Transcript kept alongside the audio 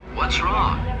What's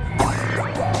wrong?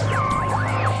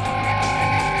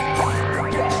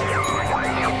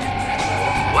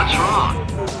 What's wrong?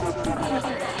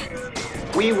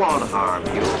 We won't harm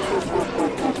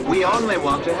you. We only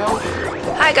want to help you.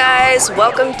 Hi guys,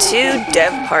 welcome to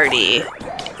Dev Party.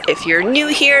 If you're new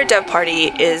here, Dev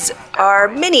Party is our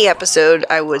mini episode,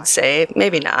 I would say,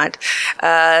 maybe not,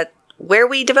 where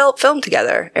we develop film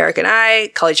together. Eric and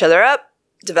I call each other up,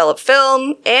 develop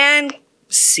film, and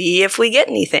see if we get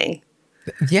anything.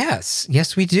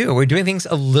 Yes, we do. We're doing things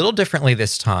a little differently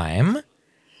this time.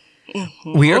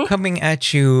 Mm-hmm. We are coming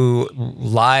at you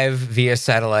live via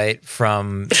satellite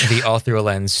from the All Through a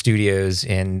Lens studios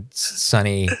in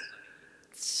sunny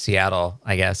Seattle,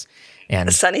 I guess.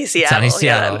 And sunny Seattle.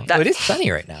 Yeah, it is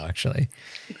sunny right now, actually.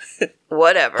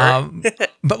 Whatever.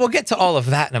 But we'll get to all of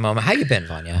that in a moment. How you been,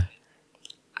 Vanya?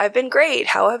 I've been great.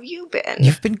 How have you been?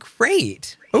 You've been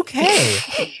great.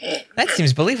 Okay. That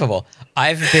seems believable.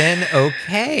 I've been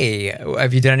okay.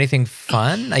 Have you done anything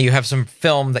fun? You have some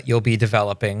film that you'll be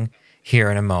developing here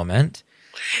in a moment.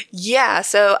 Yeah,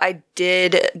 so I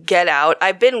did get out.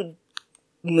 I've been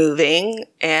moving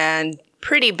and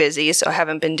pretty busy, so I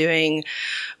haven't been doing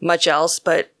much else,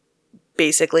 but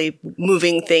basically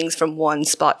moving things from one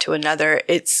spot to another.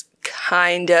 It's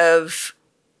kind of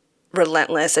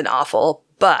relentless and awful,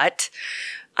 but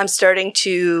I'm starting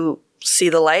to see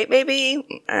the light,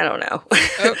 maybe? I don't know.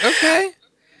 Okay.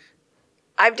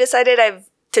 I've decided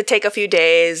to take a few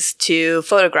days to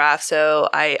photograph, so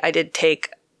I did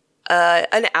take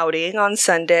an outing on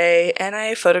Sunday, and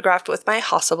I photographed with my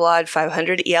Hasselblad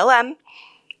 500 ELM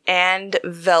and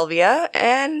Velvia,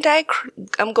 and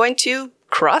I'm going to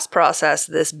cross-process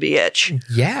this bitch.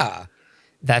 Yeah.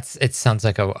 It sounds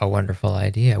like a wonderful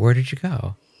idea. Where did you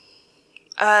go?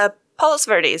 Palos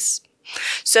Verdes.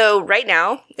 So right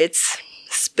now it's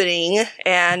spring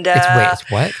and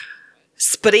It's what?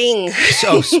 Spring.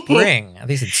 Oh, spring. At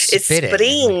least it's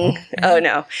spring. Okay. Oh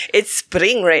no, it's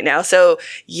spring right now. So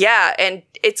yeah, and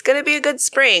it's going to be a good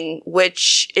spring,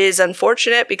 which is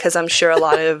unfortunate because I'm sure a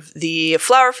lot of the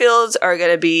flower fields are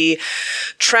going to be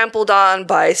trampled on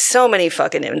by so many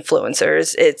fucking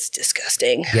influencers. It's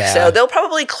disgusting. Yeah. So they'll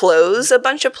probably close a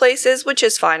bunch of places, which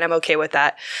is fine. I'm okay with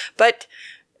that. But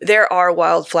there are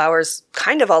wildflowers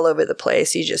kind of all over the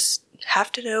place. You just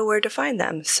have to know where to find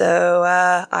them. So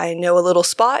I know a little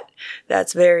spot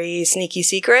that's very sneaky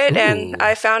secret. Ooh. And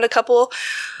I found a couple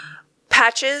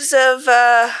patches of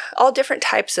all different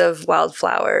types of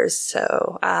wildflowers.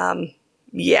 So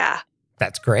yeah.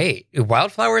 That's great.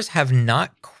 Wildflowers have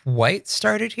not quite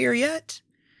started here yet.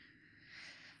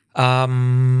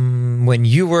 When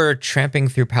you were tramping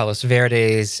through Palos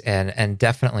Verdes and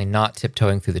definitely not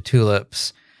tiptoeing through the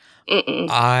tulips,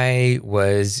 I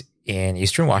was in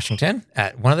Eastern Washington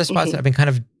at one of the spots that I've been kind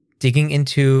of digging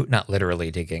into, not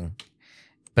literally digging,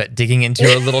 but digging into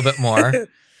a little bit more.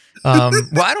 Well,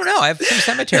 I don't know. I have some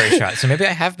cemetery shots, so maybe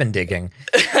I have been digging.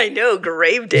 I know,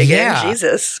 grave digging. Yeah.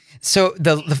 Jesus. So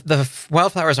the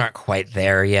wildflowers aren't quite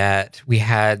there yet. We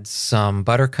had some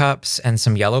buttercups and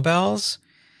some yellow bells,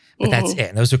 but that's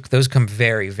it. And those come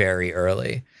very, very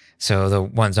early. So the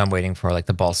ones I'm waiting for, like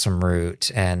the balsam root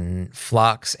and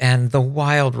phlox and the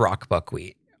wild rock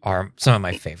buckwheat, are some of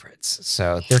my favorites.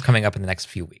 So they're coming up in the next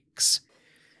few weeks.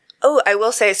 Oh, I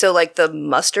will say, so like the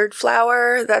mustard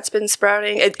flower that's been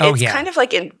sprouting, it's kind of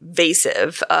like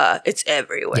invasive. It's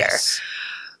everywhere. Yes.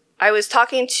 I was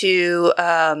talking to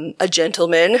a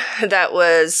gentleman that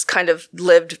was kind of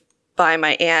lived by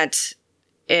my aunt,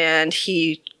 and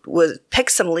he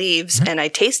picked some leaves, and I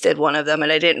tasted one of them,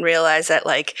 and I didn't realize that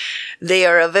like they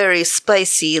are a very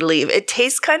spicy leaf. It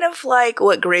tastes kind of like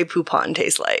what Grey Poupon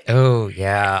tastes like. Oh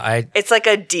yeah, it's like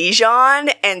a Dijon,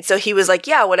 and so he was like,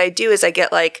 yeah, what I do is I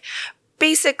get like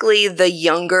basically the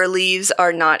younger leaves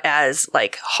are not as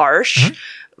like harsh.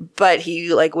 But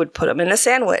he like would put them in a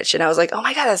sandwich, and I was like, "Oh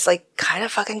my god, that's like kind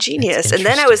of fucking genius." And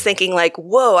then I was thinking like,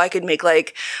 "Whoa, I could make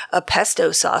like a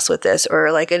pesto sauce with this,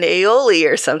 or like an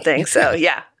aioli or something." So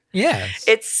yeah,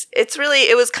 it's really,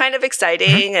 it was kind of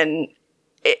exciting, and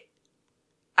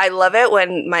I love it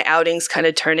when my outings kind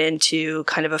of turn into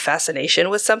kind of a fascination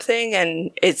with something,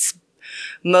 and it's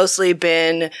mostly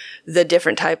been the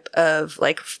different type of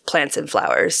like plants and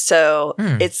flowers. So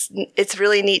it's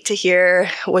really neat to hear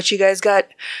what you guys got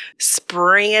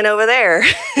springing over there.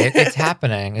 It's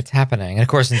happening. It's happening. And of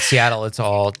course in Seattle, it's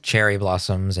all cherry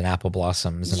blossoms and apple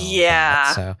blossoms. And all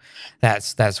that. So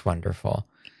that's wonderful.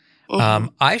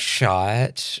 I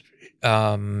shot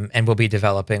and will be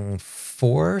developing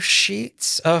 4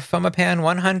 sheets of Fomapan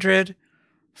 100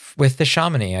 with the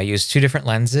Chamonix. I used 2 different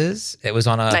lenses. It was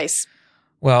on a nice.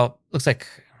 Well, looks like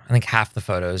I think half the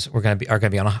photos are going to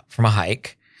be from a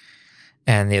hike.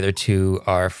 and the other 2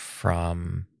 are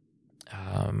from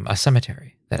a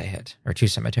cemetery that I hit, or 2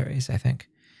 cemeteries, I think.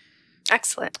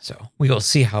 Excellent. So we will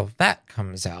see how that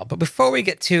comes out. But before we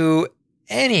get to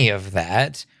any of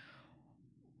that,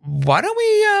 why don't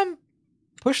we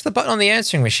push the button on the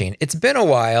answering machine? It's been a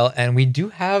while, and we do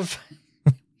have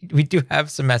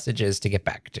some messages to get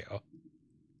back to.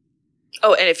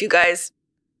 Oh, and if you guys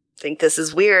think this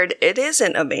is weird, it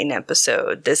isn't a main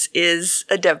episode. This is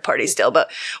a dev party still,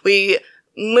 but we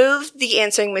moved the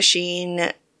answering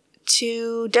machine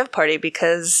to dev party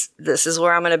because this is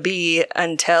where I'm going to be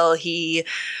until he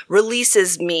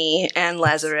releases me and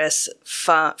Lazarus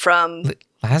from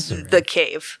Lazarus? the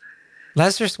cave.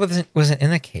 Lazarus wasn't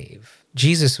in the cave.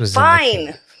 Jesus was in the Fine.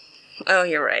 cave. Oh,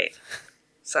 you're right.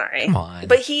 Sorry. Come on.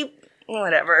 But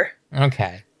whatever.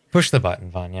 Okay. Push the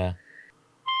button, Vanya.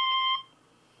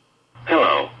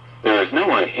 Hello. There is no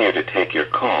one here to take your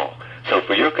call, so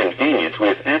for your convenience, we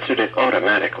have answered it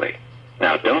automatically.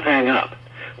 Now don't hang up.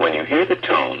 When you hear the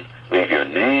tone, leave your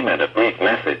name and a brief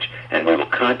message, and we will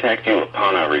contact you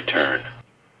upon our return.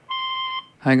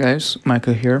 Hi guys,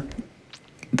 Michael here.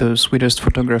 The sweetest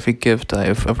photography gift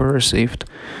I've ever received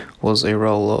was a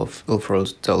roll of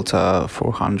Ilford Delta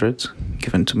 400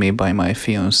 given to me by my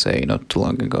fiancée not too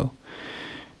long ago.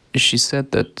 She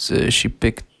said that she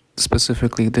picked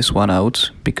specifically this one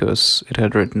out because it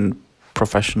had written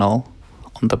professional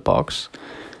on the box,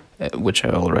 which I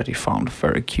already found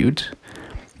very cute.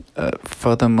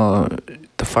 Furthermore,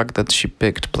 the fact that she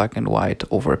picked black and white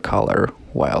over color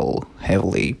while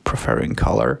heavily preferring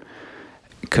color,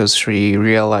 because she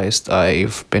realized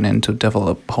I've been into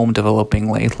home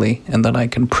developing lately and that I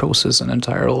can process an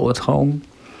entire roll at home.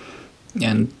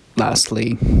 And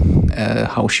lastly,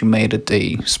 how she made it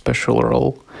a special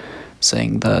roll,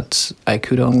 saying that I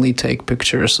could only take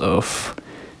pictures of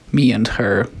me and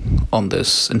her on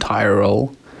this entire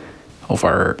roll of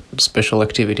our special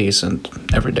activities and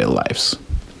everyday lives.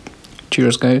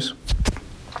 Cheers, guys.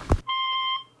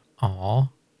 Aw.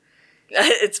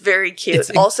 It's very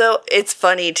cute. Also, it's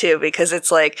funny too because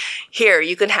it's like, here,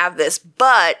 you can have this,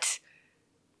 but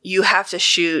you have to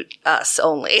shoot us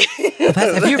only.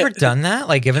 Have you ever done that?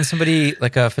 Like given somebody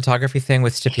like a photography thing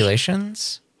with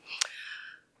stipulations?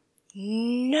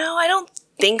 No, I don't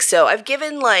think so. I've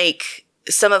given like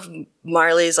some of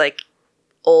Marley's like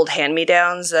old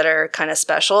hand-me-downs that are kind of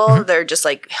special. Mm-hmm. They're just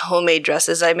like homemade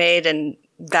dresses I made, and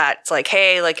that's like,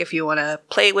 hey, like if you want to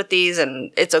play with these,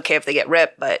 and it's okay if they get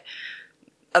ripped, but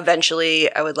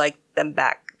eventually I would like them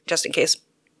back just in case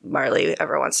Marley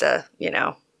ever wants to,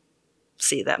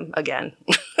 see them again.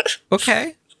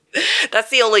 Okay.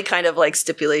 That's the only kind of like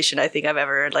stipulation I think I've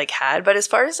ever like had. But as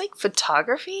far as like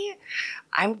photography,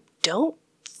 I don't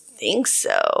think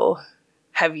so.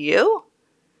 Have you?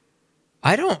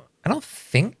 I don't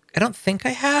think I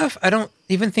have. I don't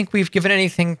even think we've given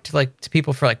anything to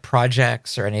people for like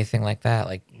projects or anything like that.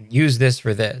 Like use this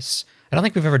for this. I don't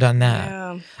think we've ever done that.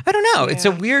 Yeah. I don't know. Yeah. It's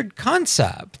a weird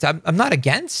concept. I'm not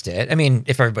against it. I mean,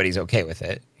 if everybody's okay with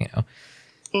it,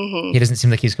 He doesn't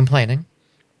seem like he's complaining.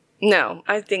 No,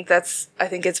 I think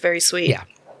it's very sweet. Yeah.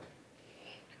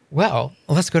 Well,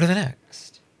 let's go to the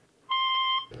next.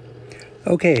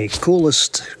 Okay,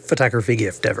 coolest photography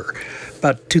gift ever.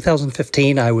 About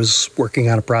 2015, I was working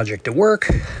on a project at work.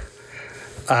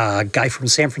 A guy from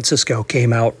San Francisco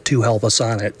came out to help us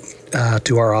on it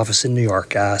to our office in New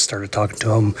York. Started talking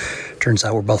to him. Turns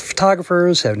out we're both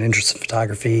photographers, have an interest in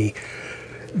photography.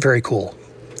 Very cool.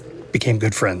 Became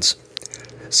good friends.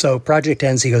 So project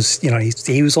ends. He goes,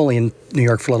 he was only in New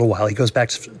York for a little while. He goes back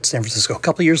to San Francisco. A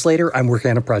couple of years later, I'm working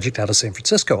on a project out of San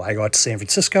Francisco. I go out to San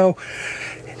Francisco,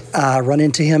 run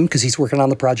into him because he's working on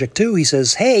the project too. He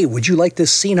says, hey, would you like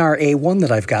this Cinar A1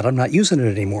 that I've got? I'm not using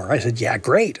it anymore. I said, yeah,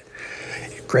 great.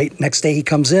 Great. Next day he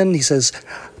comes in. He says,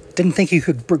 didn't think you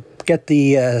could get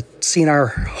the Cinar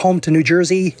home to New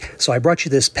Jersey, so I brought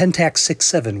you this Pentax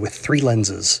 6.7 with 3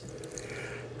 lenses.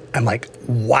 I'm like,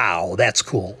 wow, that's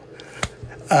cool.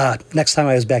 Next time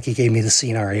I was back, he gave me the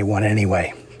Cinar A1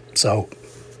 anyway. So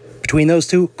between those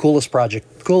two, coolest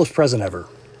present ever.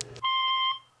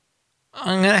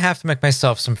 I'm going to have to make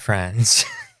myself some friends.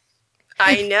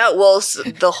 I know. Well,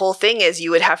 the whole thing is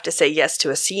you would have to say yes to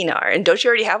a Cinar. And don't you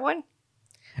already have one?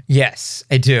 Yes,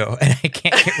 I do. And I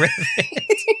can't get rid of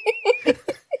it.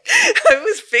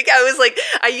 I was like,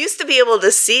 I used to be able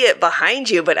to see it behind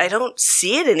you, but I don't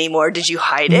see it anymore. Did you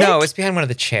hide it? No, it's behind one of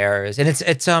the chairs, and it's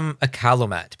a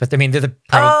Calumet. But I mean, they're the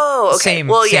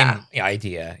same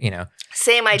idea,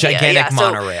 Same idea. Gigantic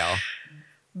monorail.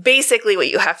 So basically, what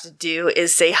you have to do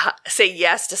is say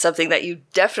yes to something that you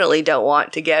definitely don't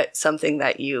want to get something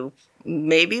that you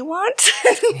maybe want.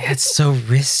 Yeah, it's so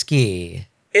risky.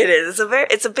 It is.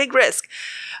 It's a big risk.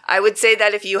 I would say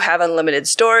that if you have unlimited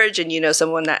storage and you know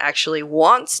someone that actually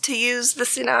wants to use the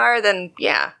Sinar, then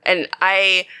yeah. And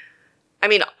I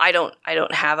mean, I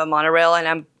don't have a monorail,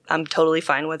 and I'm totally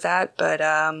fine with that. But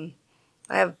I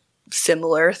have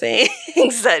similar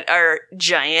things that are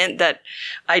giant that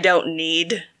I don't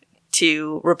need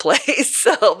to replace,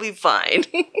 so I'll be fine.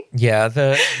 Yeah,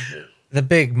 the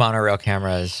big monorail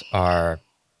cameras are.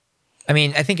 I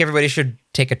mean, I think everybody should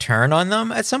take a turn on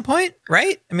them at some point,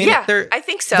 right? I mean, yeah, I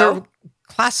think so. They're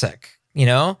classic, you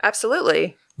know?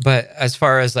 Absolutely. But as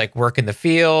far as like work in the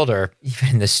field or even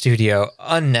in the studio,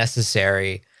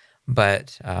 unnecessary,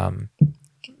 but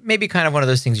maybe kind of one of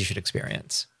those things you should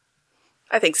experience.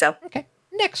 I think so. Okay,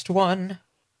 next one.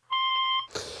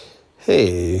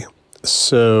 Hey,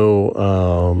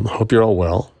 so hope you're all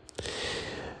well.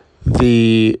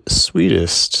 The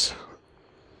sweetest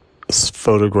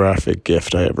photographic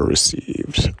gift I ever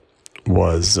received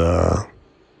was a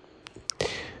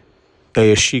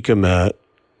Yashica Mat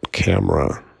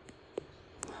camera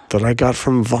that I got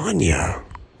from Vanya.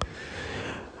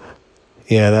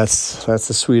 Yeah, that's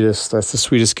the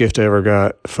sweetest gift I ever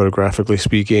got, photographically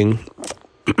speaking.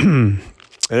 And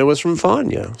it was from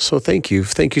Vanya. So thank you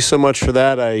so much for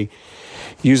that. I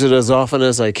use it as often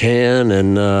as I can,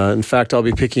 and in fact, I'll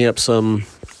be picking up some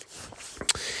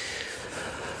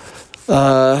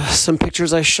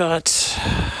pictures I shot.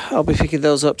 I'll be picking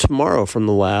those up tomorrow from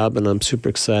the lab, and I'm super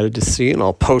excited to see, and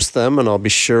I'll post them, and I'll be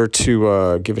sure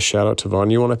to give a shout out to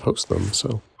Vanya when I post them.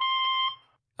 So,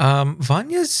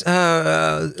 Vanya's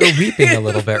weeping a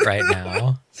little bit right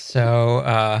now, so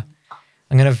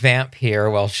I'm gonna vamp here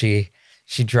while she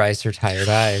dries her tired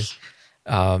eyes.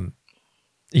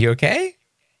 You okay?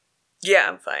 Yeah,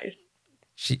 I'm fine.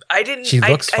 She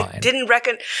looks fine. I didn't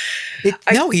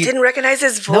didn't recognize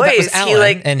his voice. No, that was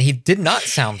Alan, he and he did not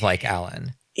sound like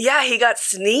Alan. Yeah, he got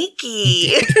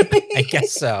sneaky. I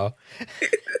guess so.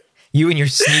 You and your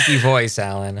sneaky voice,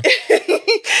 Alan.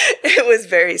 It was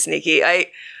very sneaky.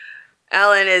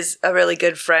 Alan is a really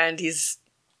good friend. He's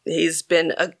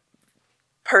been a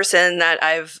person that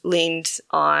I've leaned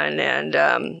on,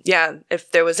 and yeah,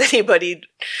 if there was anybody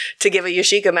to give a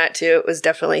Yashica Mat to, it was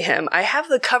definitely him. I have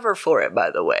the cover for it, by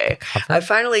the way. I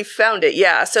finally found it.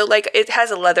 Yeah, so like it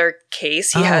has a leather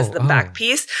case. He has the back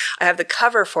piece. I have the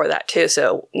cover for that too.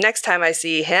 So next time I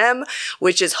see him,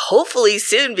 which is hopefully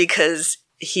soon because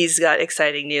he's got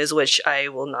exciting news, which I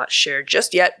will not share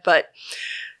just yet, but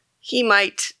he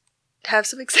might have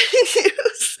some exciting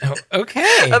news. Oh,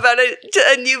 okay. About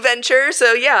a new venture.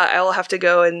 So yeah, I'll have to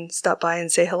go and stop by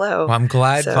and say hello. Well, I'm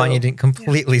glad Vanya didn't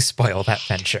completely spoil that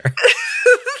venture.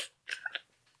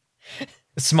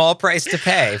 A small price to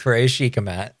pay for a Yashica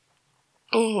Mat.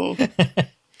 Mm-hmm.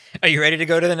 Are you ready to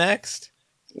go to the next?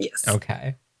 Yes.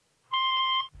 Okay.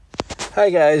 Hi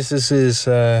guys, this is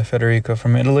Federico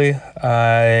from Italy.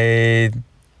 I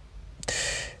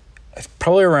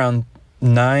probably around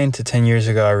 9 to 10 years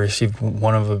ago, I received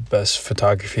one of the best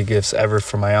photography gifts ever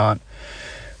from my aunt,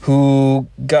 who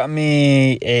got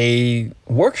me a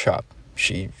workshop.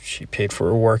 She paid for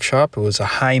a workshop. It was a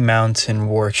high mountain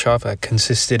workshop that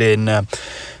consisted in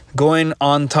going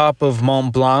on top of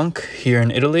Mont Blanc here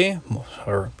in Italy,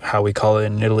 or how we call it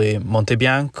in Italy, Monte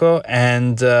Bianco,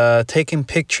 and taking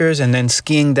pictures and then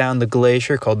skiing down the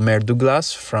glacier called Mer du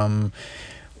Glace from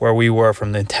where we were,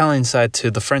 from the Italian side to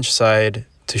the French side,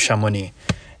 to Chamonix.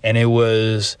 And it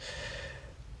was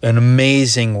an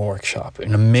amazing workshop,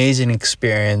 an amazing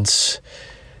experience,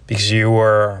 because you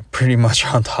were pretty much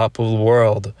on top of the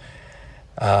world.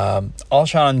 All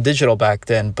shot on digital back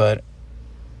then, but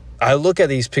I look at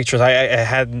these pictures, I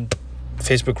had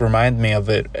Facebook remind me of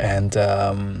it, and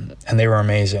they were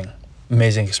amazing.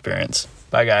 Amazing experience.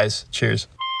 Bye guys, cheers.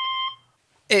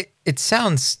 It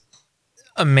sounds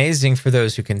amazing for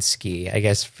those who can ski. I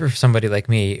guess for somebody like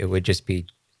me, it would just be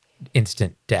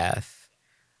instant death,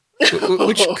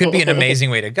 which could be an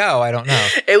amazing way to go. I don't know.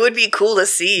 It would be cool to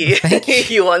see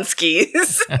you on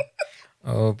skis.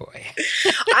 Oh boy.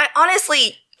 I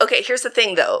honestly, okay, here's the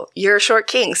thing though. You're a short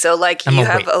king, so like you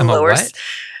have a lower.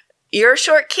 You're a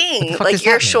short king, like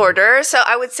you're shorter. So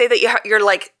I would say that you're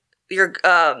like your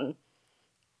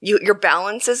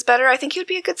balance is better. I think you'd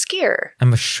be a good skier.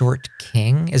 I'm a short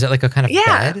king. Is it like a kind of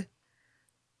bed?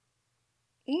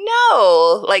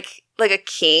 No, like a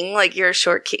king, like you're a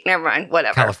short king. Never mind,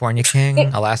 whatever. California king,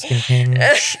 Alaskan king,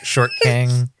 short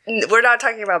king. We're not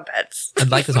talking about beds. I'd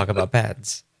like to talk about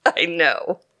beds. I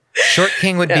know. Short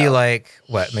king would be like,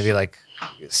 what, maybe like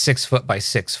 6 foot by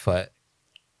 6 foot.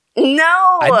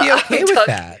 No. I'd be okay with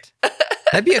that.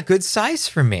 That'd be a good size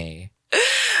for me.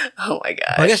 Oh my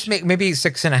gosh. Well, I guess maybe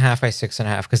 6.5 by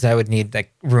 6.5 because that would need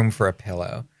like room for a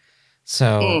pillow.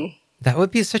 So that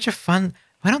would be such a fun.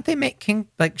 Why don't they make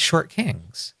short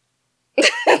kings?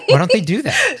 Why don't they do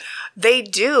that? They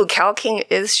do. Cow King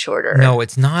is shorter. No,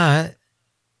 it's not.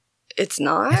 It's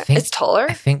not? It's taller?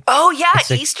 I think. Oh, yeah.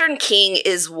 Eastern King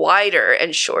is wider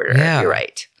and shorter. Yeah. You're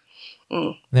right.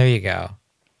 There you go.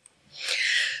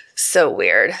 So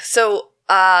weird. So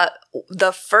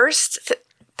the first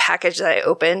package that I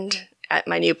opened at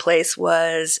my new place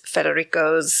was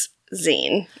Federico's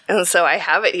zine. And so I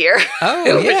have it here. Oh,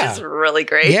 yeah. Which is really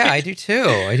great. Yeah, I do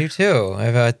too. I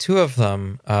have 2 of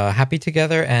them. Happy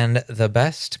Together and The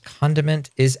Best Condiment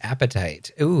is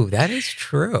Appetite. Ooh, that is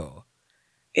true.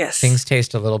 Yes. Things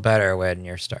taste a little better when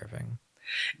you're starving.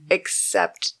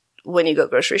 Except when you go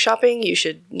grocery shopping, you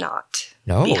should not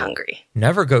be hungry.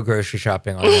 Never go grocery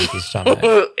shopping on an empty stomach.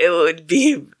 It would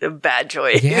be a bad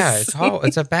choice. Yeah,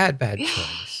 it's a bad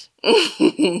choice.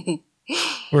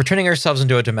 We're turning ourselves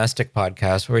into a domestic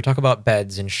podcast where we talk about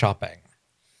beds and shopping.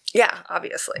 Yeah,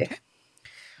 obviously. Okay.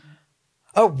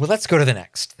 Oh, well, let's go to the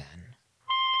next then.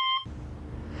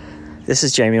 This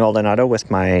is Jamie Maldonado with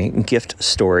my gift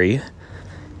story.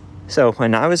 So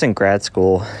when I was in grad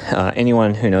school,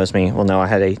 anyone who knows me will know I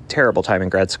had a terrible time in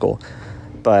grad school.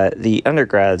 But the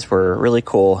undergrads were really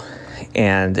cool.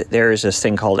 And there's this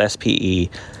thing called SPE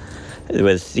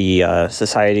with the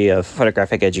Society of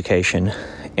Photographic Education.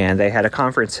 And they had a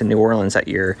conference in New Orleans that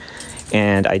year.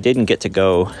 And I didn't get to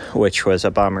go, which was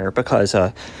a bummer because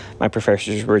my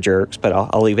professors were jerks, but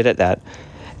I'll leave it at that.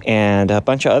 And a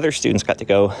bunch of other students got to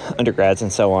go, undergrads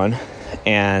and so on.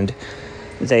 And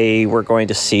they were going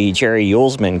to see Jerry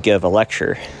Uelsmann give a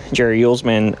lecture. Jerry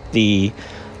Uelsmann, the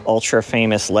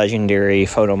ultra-famous, legendary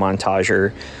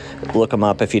photomontager. Look him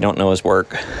up if you don't know his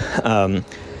work.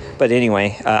 But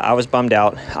anyway, I was bummed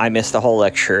out. I missed the whole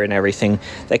lecture and everything.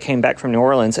 They came back from New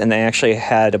Orleans, and they actually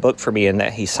had a book for me and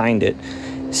that he signed it.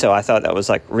 So I thought that was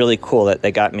like really cool that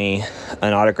they got me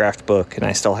an autographed book, and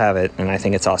I still have it, and I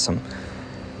think it's awesome.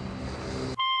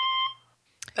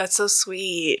 That's so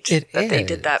sweet that they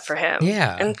did that for him.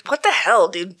 Yeah. And what the hell,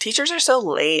 dude? Teachers are so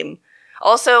lame.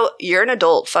 Also, you're an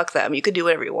adult. Fuck them. You could do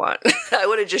whatever you want. I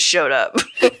would have just showed up.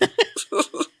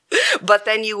 But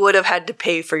then you would have had to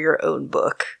pay for your own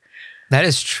book. That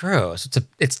is true. So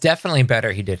it's definitely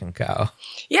better he didn't go.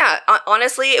 Yeah.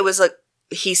 Honestly, it was like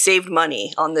he saved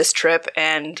money on this trip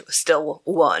and still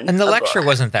won. And the a lecture book.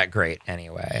 wasn't that great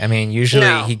anyway. I mean,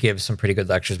 usually he gives some pretty good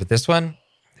lectures, but this one,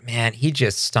 man, he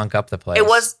just stunk up the place.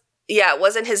 It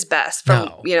wasn't his best from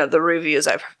the reviews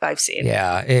I've seen.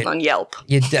 Yeah, on Yelp.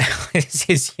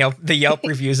 The Yelp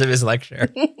reviews of his lecture.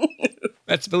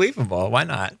 That's believable. Why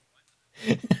not?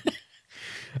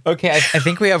 Okay, I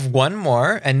think we have one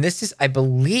more, and this is, I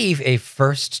believe, a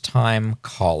first-time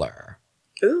caller.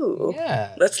 Ooh,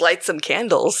 yeah. Let's light some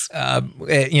candles.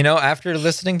 After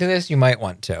listening to this, you might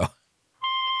want to.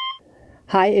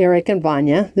 Hi, Eric and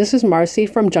Vanya. This is Marcy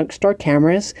from Junk Store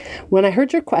Cameras. When I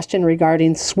heard your question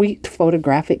regarding sweet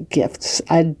photographic gifts,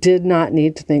 I did not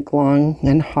need to think long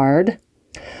and hard.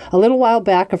 A little while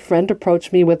back, a friend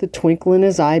approached me with a twinkle in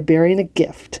his eye bearing a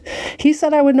gift. He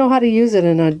said I would know how to use it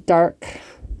in a dark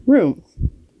room.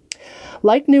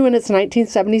 Like new in its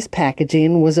 1970s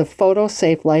packaging was a photo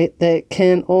safe light that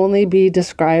can only be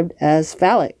described as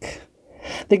phallic.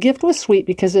 The gift was sweet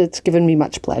because it's given me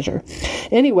much pleasure.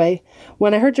 Anyway,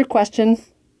 when I heard your question,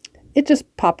 it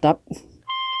just popped up.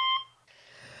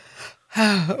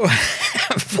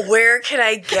 Where can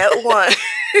I get one?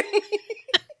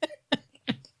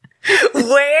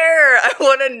 Where? I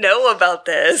want to know about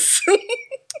this.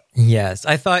 Yes,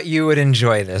 I thought you would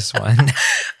enjoy this one.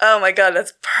 Oh my God,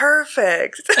 that's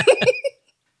perfect.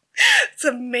 It's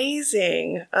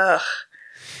amazing. Ugh,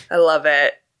 I love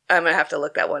it. I'm going to have to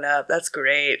look that one up. That's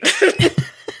great.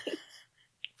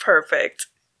 Perfect.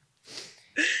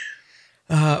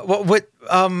 With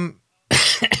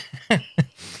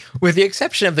the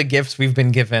exception of the gifts we've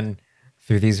been given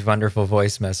through these wonderful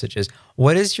voice messages,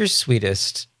 what is your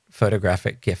sweetest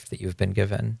photographic gift that you've been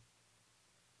given?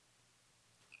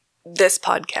 This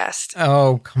podcast.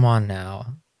 Oh, come on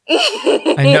now.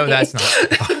 I know that's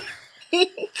not.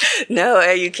 No,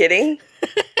 are you kidding?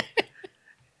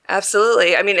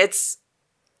 Absolutely. I mean, it's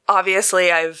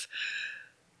obviously I've,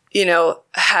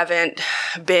 haven't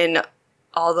been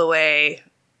all the way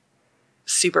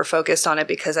super focused on it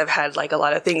because I've had like a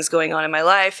lot of things going on in my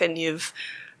life, and you've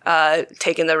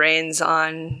taken the reins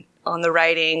on the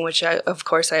writing, which of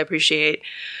course I appreciate.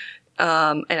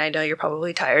 And I know you're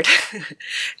probably tired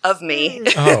of me.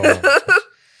 Oh.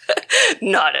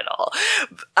 Not at all.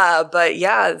 But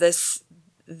yeah, this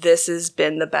this has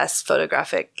been the best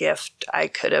photographic gift I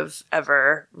could have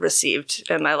ever received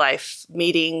in my life.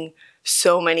 Meeting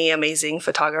so many amazing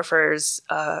photographers,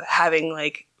 having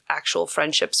like actual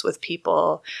friendships with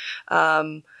people.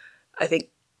 I think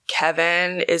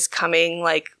Kevin is coming,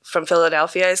 like from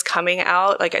Philadelphia, is coming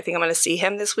out. Like I think I'm going to see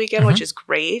him this weekend, which is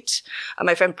great.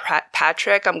 My friend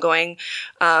Patrick,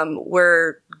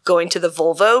 we're going to the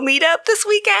Volvo meetup this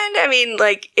weekend. I mean,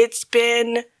 like it's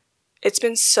been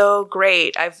so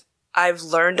great. I've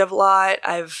learned a lot.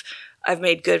 I've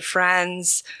made good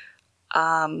friends.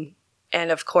 And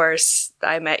of course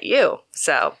I met you.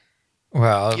 So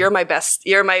well, you're my best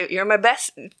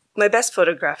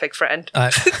photographic friend.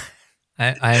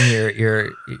 I'm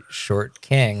your short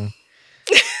king.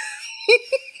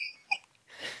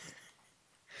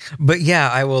 But yeah,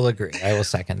 I will agree. I will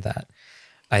second that.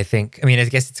 I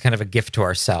guess it's kind of a gift to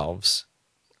ourselves.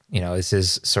 This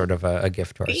is sort of a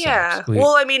gift to ourselves. Yeah.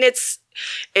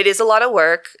 It is a lot of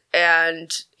work,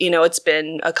 and, it's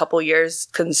been a couple years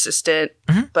consistent,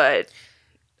 but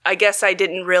I guess I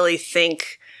didn't really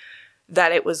think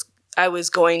that I was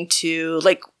going to,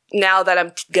 like, now that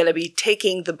I'm going to be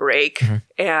taking the break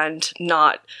and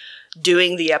not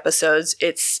doing the episodes,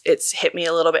 it's hit me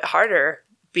a little bit harder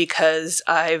because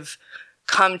I've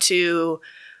come to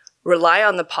rely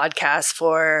on the podcast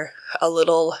for a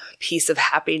little piece of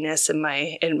happiness in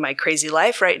my crazy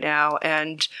life right now.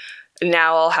 And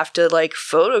now I'll have to like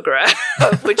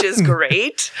photograph, which is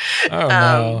great.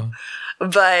 No.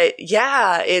 But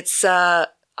yeah, it's, I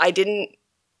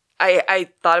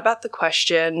thought about the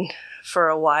question for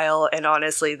a while, and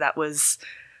honestly, that was,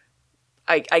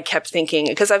 I kept thinking,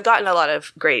 because I've gotten a lot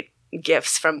of great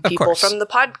gifts from people from the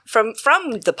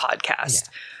podcast. Yeah.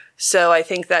 So I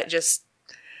think that just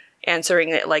answering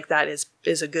it like that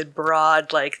is a good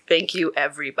broad, like, thank you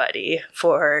everybody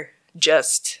for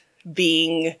just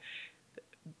being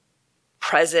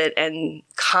present and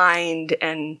kind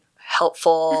and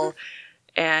helpful.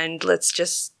 And let's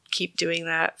just keep doing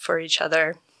that for each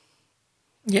other.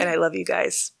 Yeah. And I love you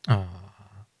guys. Aww.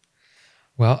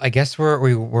 Well, I guess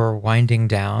we're winding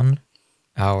down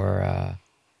our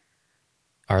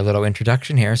little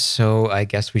introduction here, so I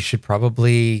guess we should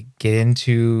probably get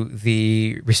into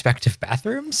the respective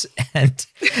bathrooms and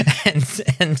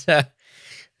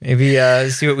maybe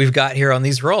see what we've got here on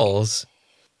these rolls.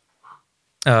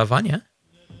 Vanya?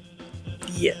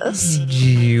 Yes? Do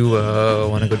you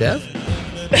want to go dev?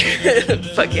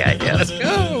 Fuck yeah, I do. Let's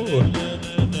go!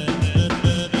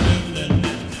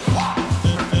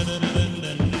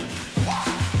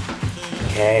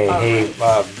 Hey,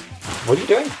 what are you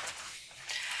doing?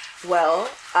 Well,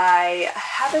 I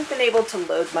haven't been able to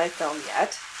load my film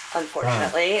yet,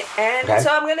 unfortunately, and so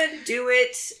I'm going to do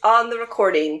it on the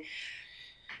recording.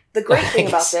 The great thing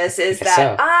about this is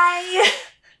that I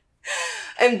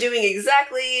am doing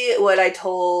exactly what I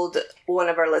told one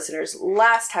of our listeners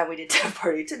last time we did Dev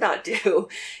Party to not do.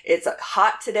 It's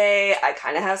hot today, I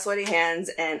kind of have sweaty hands,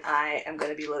 and I am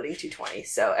going to be loading 220.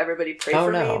 So everybody pray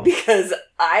for me, because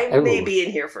I may be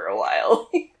in here for a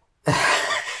while.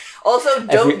 Also,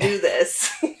 don't do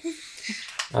this.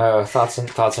 Thoughts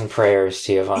and prayers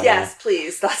to you, Vanya. Yes,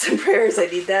 please. Thoughts and prayers. I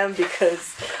need them,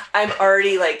 because I'm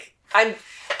already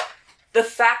the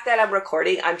fact that I'm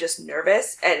recording, I'm just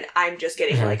nervous, and I'm just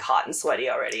getting hot and sweaty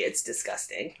already. It's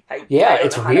disgusing.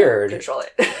 It's weird. Control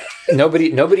it.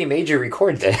 Nobody made you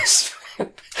record this.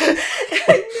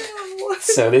 I know.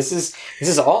 So this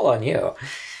is all on you.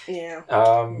 Yeah.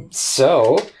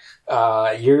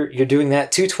 You're doing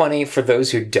that 220 for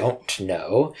those who don't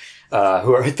know,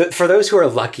 for those who are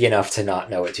lucky enough to not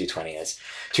know what 220 is.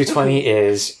 220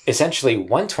 is essentially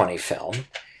 120 film,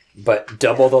 but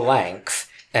double the length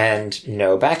and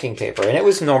no backing paper. And it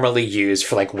was normally used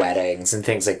for like weddings and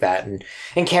things like that,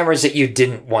 and cameras that you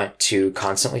didn't want to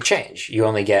constantly change. You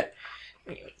only get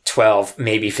 12,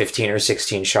 maybe 15 or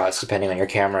 16 shots, depending on your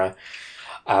camera,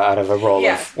 out of a roll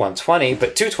of 120,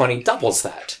 but 220 doubles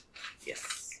that.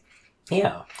 Yes.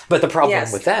 Yeah. But the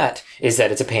problem with that is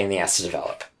that it's a pain in the ass to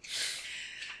develop.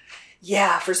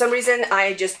 Yeah, for some reason,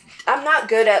 I'm not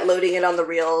good at loading it on the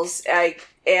reels,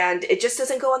 and it just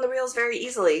doesn't go on the reels very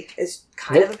easily. It's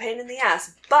kind of a pain in the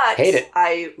ass, but hate it.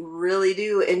 I really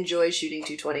do enjoy shooting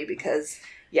 220 because,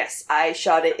 yes, I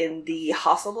shot it in the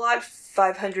Hasselblad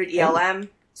 500 ELM,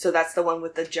 so that's the one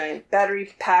with the giant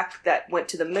battery pack that went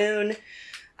to the moon.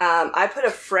 I put a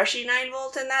Freshie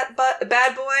 9-volt in that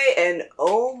bad boy, and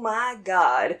oh my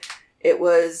god, it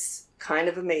was kind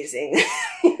of amazing.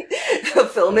 The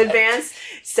film advance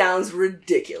sounds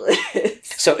ridiculous.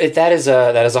 So that is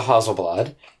a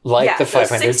Hasselblad, like the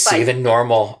 500C, the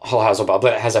normal Hasselblad,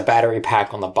 but it has a battery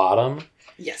pack on the bottom.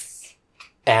 Yes.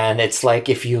 And it's like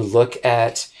if you look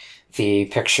at the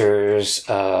pictures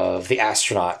of the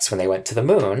astronauts when they went to the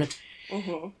moon,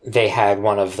 they had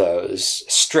one of those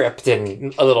stripped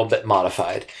and a little bit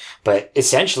modified, but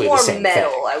essentially more the same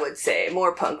metal, thing. I would say,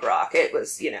 more punk rock. It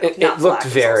was, It not looked black, it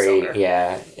was all very, silver.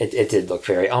 it did look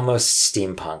very almost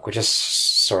steampunk, which is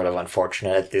sort of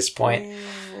unfortunate at this point.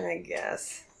 I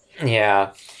guess.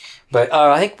 Yeah. But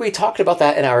I think we talked about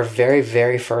that in our very,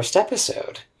 very first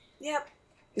episode. Yep.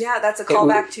 Yeah, that's a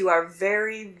callback to our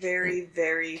very, very,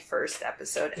 very first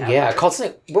episode ever. Yeah, called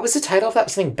something. What was the title of that?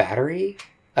 Something battery?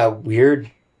 A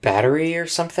weird battery or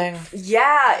something?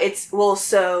 Yeah, it's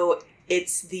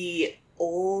the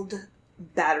old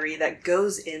battery that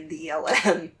goes in the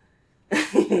LM.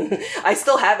 I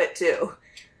still have it too.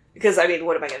 Because what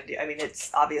am I going to do?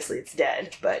 It's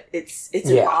dead, but it's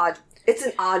an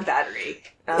odd battery.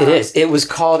 It is. It was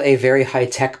called a very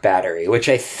high-tech battery, which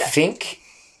I think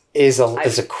is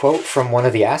a quote from one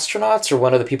of the astronauts or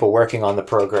one of the people working on the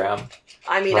program.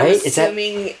 I'm right?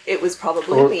 assuming it was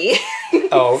probably me.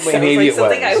 Oh, maybe it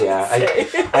was. Yeah,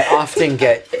 I often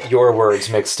get your words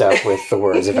mixed up with the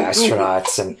words of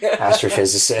astronauts and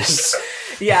astrophysicists.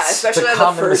 Yeah, especially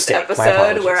on the first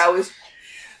episode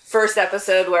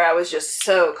where I was just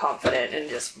so confident and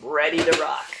just ready to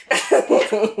rock.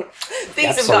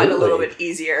 Things have gotten a little bit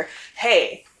easier.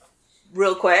 Hey,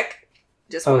 real quick,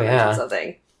 just want to mention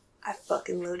something. I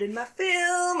fucking loaded my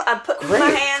film. I'm putting my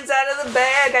hands out of the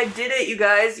bag. I did it, you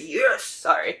guys. Yes.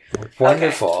 Sorry.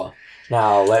 Wonderful. Okay.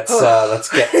 Now let's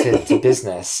get to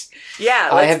business. Yeah.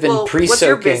 I have been pre-soaking. What's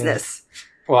your business?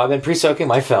 Well, I've been pre-soaking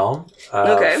my film.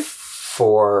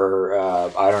 For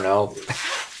I don't know.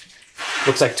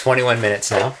 Looks like 21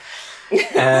 minutes now,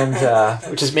 and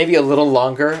which is maybe a little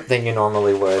longer than you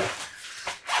normally would.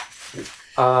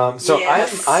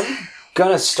 Yes. I'm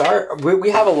gonna start. We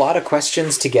have a lot of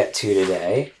questions to get to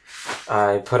today.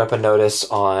 I put up a notice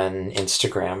on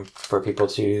Instagram for people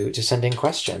to send in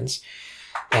questions,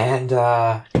 and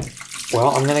I'm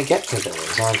gonna get to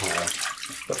those, aren't I?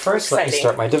 But first, let me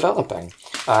start my developing.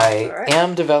 I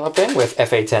am developing with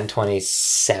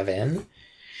FA1027,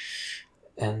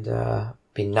 and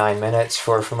be 9 minutes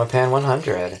from a pan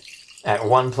 100 at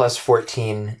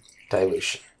 1+14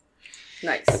 dilution.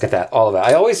 Nice. Look at that, all of that.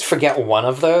 I always forget one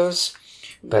of those,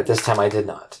 but this time I did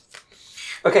not.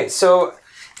 Okay, so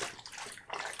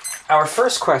our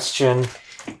first question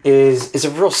is a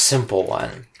real simple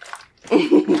one.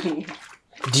 Do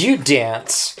you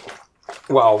dance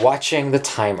while watching the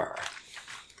timer?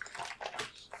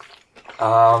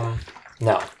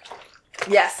 No.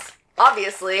 Yes,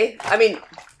 obviously.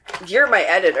 You're my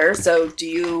editor, so do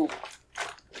you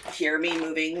hear me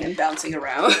moving and bouncing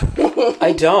around?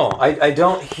 I don't. I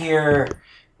don't hear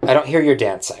your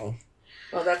dancing.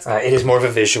 Well, that's good. It is more of a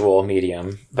visual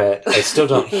medium, but I still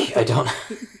don't. I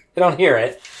don't hear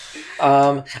it.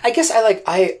 I guess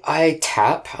I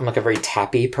tap. I'm like a very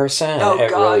tappy person. And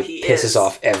it really pisses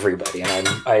off everybody, and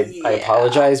I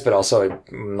apologize, but also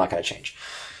I'm not going to change.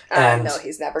 No,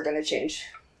 he's never going to change.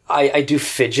 I do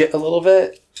fidget a little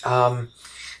bit, and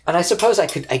I suppose I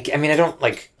could. I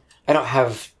don't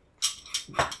have.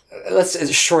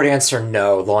 Short answer,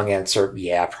 no. Long answer,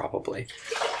 yeah, probably.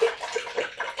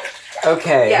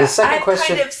 Okay, the second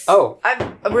question.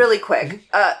 I'm really quick.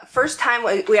 First time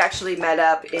we actually met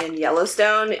up in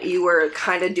Yellowstone, you were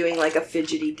kind of doing like a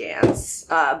fidgety dance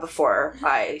before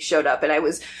I showed up, and I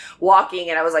was walking,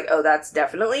 and I was like, "Oh, that's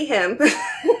definitely him."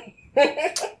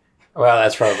 Well,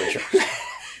 that's probably true.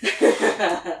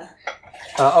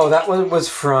 That one was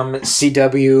from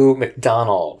C.W.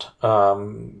 McDonald.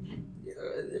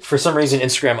 For some reason,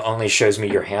 Instagram only shows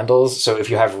me your handles. So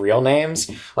if you have real names,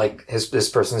 like this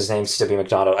person's name, C.W.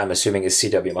 McDonald, I'm assuming is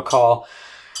C.W. McCall.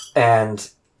 And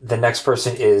the next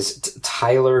person is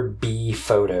Tyler B.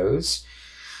 Photos.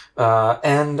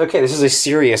 This is a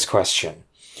serious question.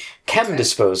 Chemistry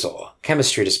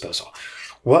disposal.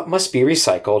 What must be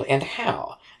recycled and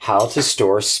how? How to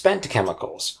store spent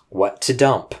chemicals. What to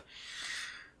dump.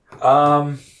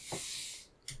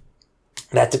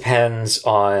 That depends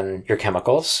on your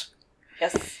chemicals.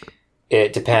 Yes.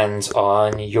 It depends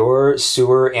on your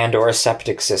sewer and or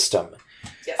septic system.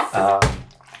 Yes.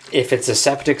 If it's a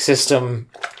septic system,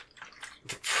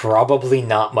 probably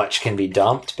not much can be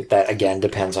dumped, but that again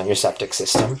depends on your septic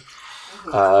system.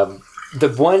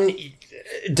 The one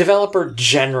developer,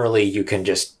 generally you can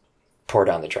just pour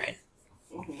down the drain.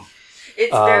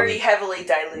 It's very heavily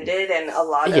diluted, and a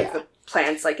lot of the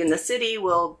plants, like in the city,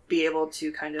 will be able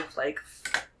to kind of like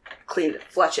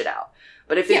flush it out.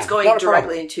 But if it's going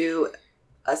directly into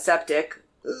a septic,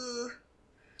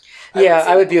 Yeah,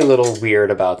 I would be a little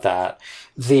weird about that.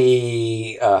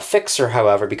 The Fixer,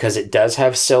 however, because it does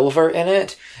have silver in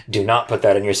it, do not put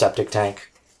that in your septic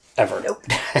tank ever. Nope.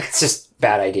 It's just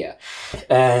bad idea.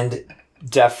 And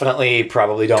definitely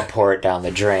probably don't pour it down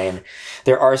the drain.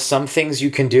 There are some things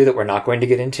you can do that we're not going to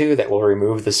get into that will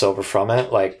remove the silver from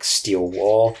it, like steel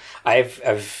wool.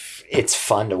 It's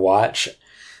fun to watch.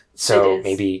 So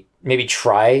maybe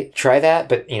try that,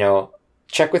 but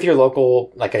check with your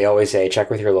local, like I always say, check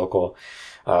with your local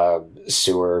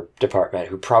sewer department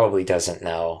who probably doesn't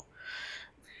know.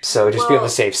 So just be on the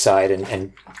safe side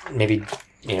and maybe,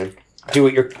 do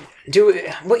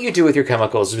what you do with your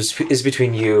chemicals is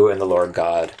between you and the Lord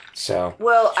God. So.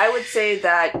 Well, I would say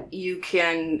that you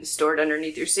can store it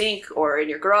underneath your sink or in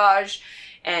your garage.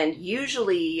 And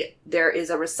usually there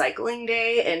is a recycling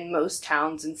day in most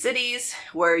towns and cities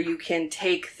where you can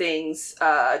take things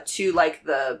to like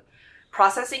the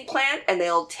processing plant, and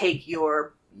they'll take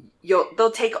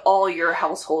all your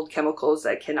household chemicals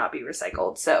that cannot be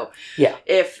recycled. So yeah,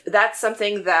 if that's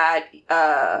something that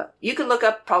you can look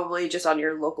up probably just on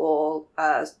your local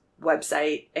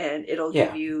website, and it'll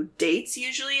give you dates.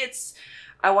 Usually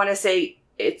I want to say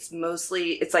it's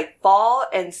like fall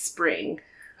and spring.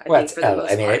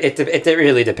 It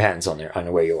really depends on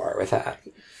where you are with that.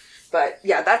 But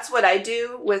yeah, that's what I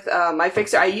do with my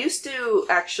Fixer. I used to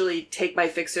actually take my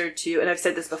Fixer to, and I've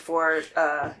said this before,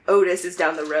 Otis is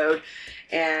down the road.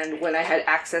 And when I had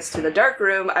access to the dark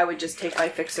room, I would just take my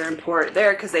Fixer and pour it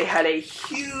there because they had a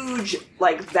huge,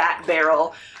 vat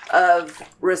barrel of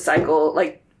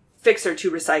Fixer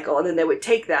to recycle. And then they would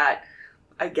take that,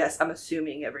 I guess, I'm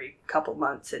assuming every couple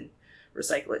months and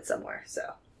recycle it somewhere. So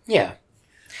yeah.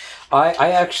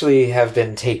 I actually have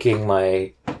been taking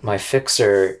my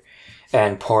Fixer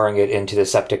and pouring it into the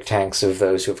septic tanks of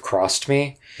those who have crossed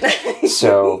me.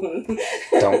 So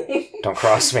don't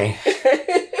cross me.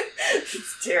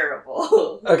 It's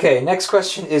terrible. Okay, next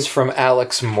question is from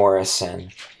Alex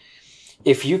Morrison.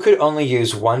 If you could only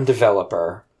use one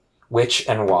developer, which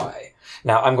and why?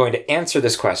 Now, I'm going to answer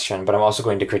this question, but I'm also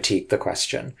going to critique the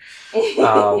question.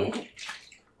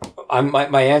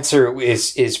 My answer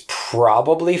is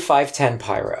probably 510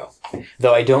 Pyro.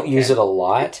 Though I don't use it a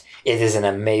lot, it is an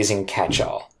amazing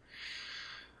catch-all.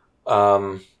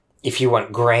 If you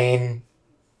want grain,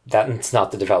 that's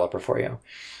not the developer for you.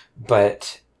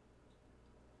 But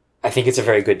I think it's a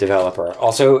very good developer.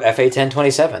 Also,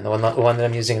 FA1027, the one that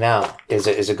I'm using now, is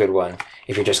a good one,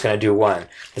 if you're just going to do one.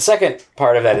 The second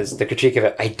part of that is the critique of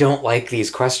it. I don't like these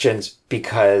questions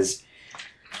because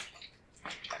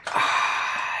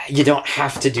you don't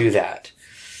have to do that.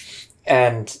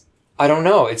 And I don't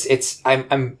know. It's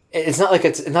not like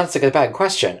it's like a bad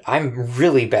question. I'm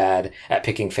really bad at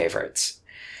picking favorites.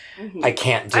 Mm-hmm. I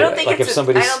can't do it. I don't think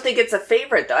it's a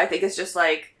favorite though. I think it's just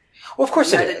like. Well, of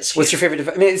course it is. What's your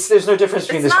favorite? There's no difference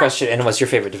between this question and what's your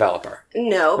favorite developer.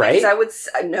 No, right?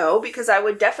 Because I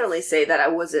would definitely say that I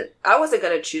wasn't going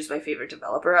to choose my favorite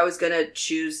developer. I was going to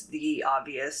choose the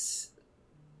obvious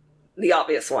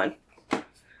one.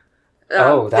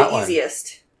 The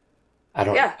easiest. I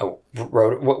don't know.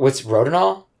 What's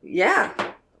Rodinal? Yeah.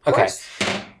 Okay.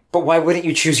 But why wouldn't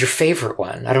you choose your favorite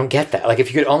one? I don't get that. Like,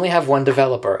 if you could only have one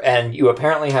developer and you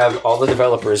apparently have all the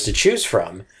developers to choose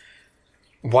from,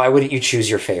 why wouldn't you choose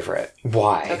your favorite?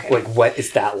 Why? Okay. What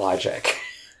is that logic?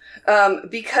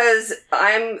 Because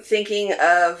I'm thinking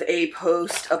of a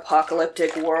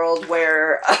post-apocalyptic world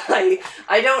where I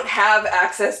don't have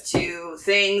access to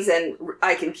things and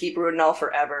I can keep Rodinal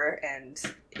forever and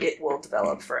it will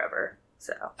develop forever.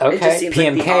 So okay,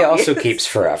 PMK also keeps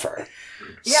forever.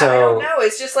 Yeah, so, I don't know.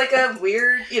 It's just like a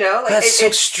weird, that's so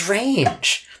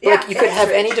strange. Yeah, you could have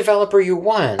any developer you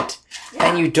want,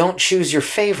 and you don't choose your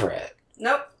favorite.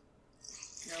 Nope.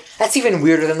 That's even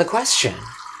weirder than the question.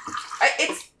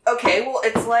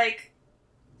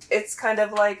 It's kind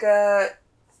of like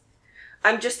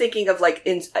I'm just thinking of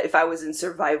if I was in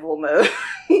survival mode.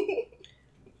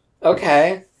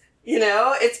 Okay.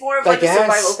 It's more of a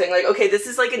survival thing.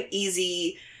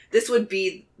 This would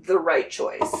be the right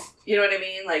choice. You know what I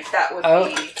mean? That would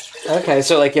be... Okay,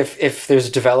 so if there's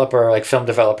a developer, film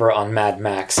developer on Mad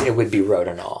Max, it would be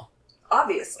Rodinal.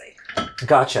 Obviously.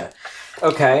 Gotcha.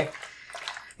 Okay.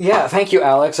 Yeah, thank you,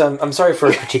 Alex. I'm sorry for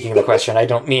critiquing the question. I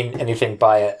don't mean anything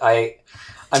by it.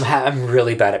 I'm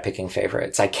really bad at picking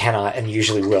favorites. I cannot and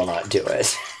usually will not do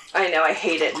it. I know, I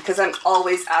hate it because I'm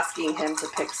always asking him to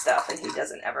pick stuff and he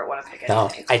doesn't ever want to pick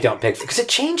anything. No, I don't pick because it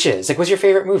changes. What's your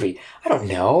favorite movie? I don't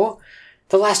know.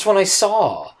 The last one I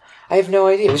saw. I have no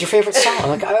idea. What's your favorite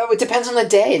song? It depends on the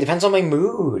day. It depends on my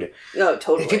mood. No,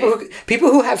 totally.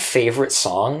 People who have favorite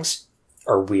songs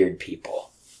are weird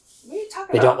people. What are you talking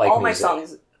about? They don't like all music. My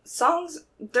songs,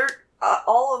 they're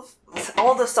all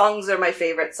the songs are my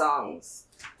favorite songs.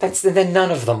 Then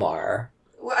none of them are.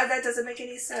 Well, that doesn't make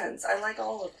any sense. I like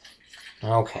all of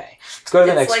them. Okay. Let's go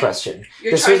to the next like question.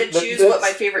 You're trying to choose what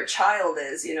my favorite child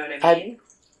is, you know what I mean?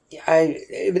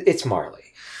 It's Marley.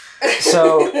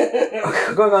 So,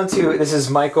 going on to, this is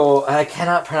Michael. I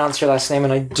cannot pronounce your last name,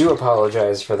 and I do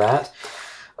apologize for that.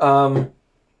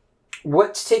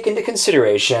 What to take into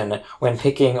consideration when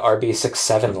picking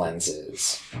RB67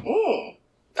 lenses? Oh,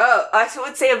 I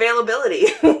would say availability.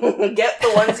 Get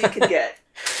the ones you can get.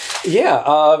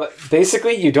 Yeah,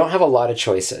 basically, you don't have a lot of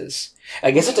choices.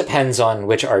 I guess it depends on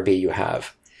which RB you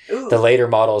have. Ooh. The later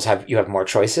models you have more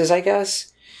choices, I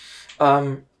guess.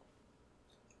 Personally,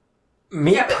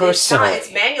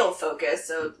 it's manual focus.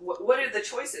 So, what are the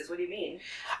choices? What do you mean?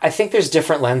 I think there's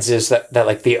different lenses that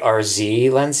like the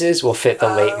RZ lenses will fit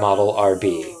the late model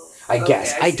RB. I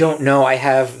guess. I don't know. I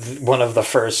have one of the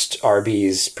first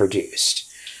RBs produced.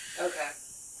 Okay.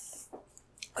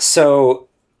 So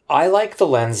I like the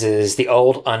lenses, the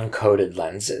old uncoated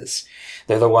lenses.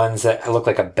 They're the ones that look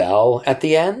like a bell at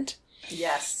the end.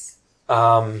 Yes.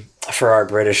 For our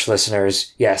British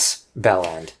listeners, yes, bell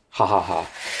end. Ha ha ha.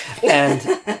 And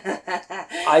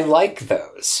I like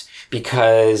those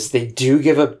because they do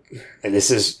give and this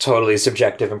is totally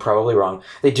subjective and probably wrong,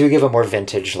 they do give a more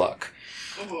vintage look.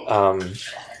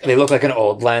 They look like an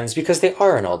old lens because they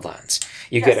are an old lens.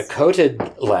 You get a coated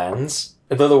lens.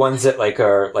 They're the ones that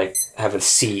have a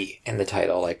C in the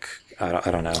title, like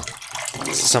I don't know,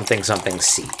 something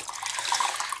C,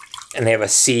 and they have a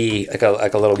C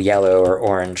like a little yellow or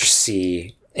orange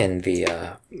C in the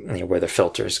where the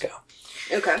filters go.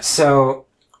 Okay. So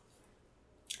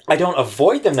I don't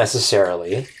avoid them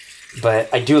necessarily, but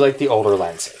I do like the older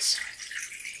lenses.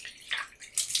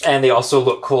 And they also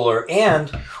look cooler. And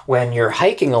when you're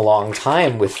hiking a long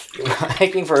time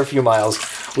hiking for a few miles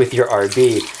with your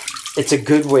RB, it's a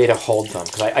good way to hold them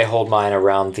because I hold mine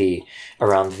around the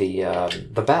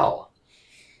bell,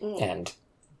 and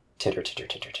titter.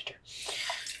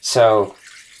 So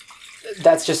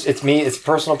that's just it's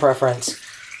personal preference.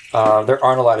 There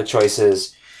aren't a lot of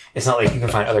choices. It's not like you can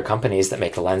find other companies that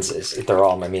make the lenses. They're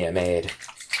all Mamiya made.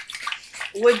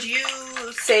 Would you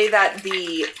say that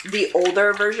the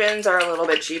older versions are a little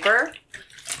bit cheaper?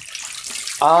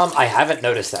 I haven't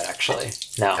noticed that actually.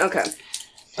 No. Okay.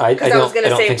 I was going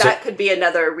to say that so. Could be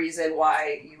another reason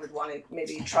why you would want to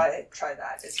maybe try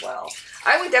that as well.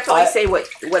 I would definitely say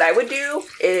what I would do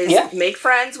is make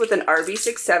friends with an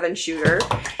RB67 shooter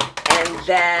and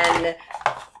then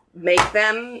make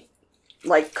them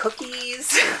like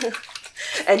cookies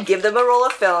and give them a roll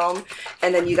of film,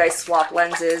 and then you guys swap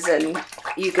lenses and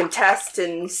you can test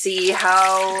and see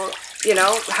how you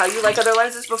like other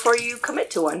lenses before you commit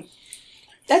to one.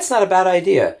 That's not a bad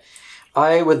idea.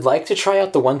 I would like to try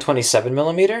out the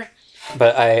 127mm,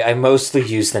 but I mostly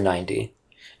use the 90.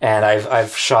 And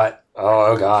I've shot,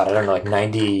 I don't know, like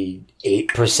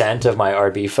 98% of my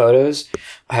RB photos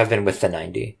have been with the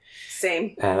 90.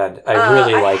 Same. And I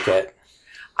really like it.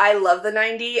 I love the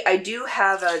 90. I do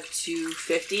have a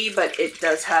 250, but it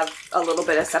does have a little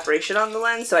bit of separation on the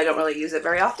lens, so I don't really use it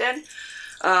very often.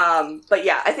 But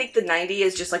yeah, I think the 90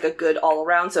 is just like a good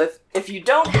all-around. So if you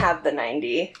don't have the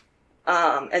 90,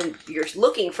 and you're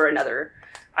looking for another,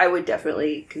 I would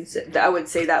definitely I would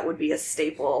say that would be a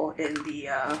staple in the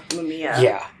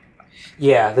Mamiya.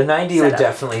 Yeah, the 90 setup would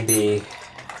definitely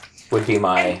be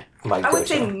my go-to. I would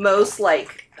say most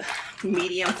like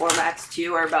medium formats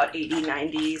too are about 80,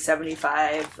 90,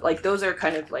 75. Like those are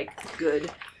kind of like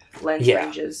good lens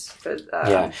ranges for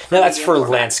no, that's for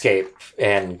landscape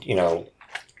and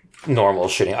normal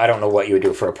shooting. I don't know what you would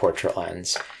do for a portrait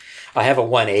lens. I have a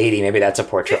 180. Maybe that's a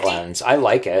portrait 50. lens. I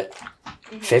like it.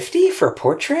 50 for a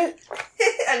portrait?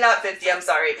 Not 50. I'm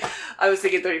sorry. I was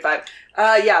thinking 35.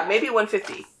 Maybe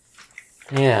 150.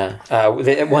 Yeah.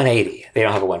 180. They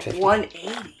don't have a 150.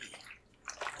 180.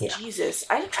 Yeah. Jesus.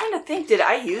 I'm trying to think. Did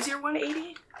I use your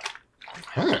 180?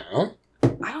 I don't know.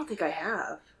 I don't think I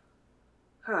have.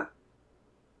 Huh.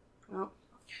 Well.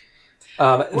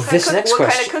 What kind of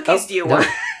cookies do you want?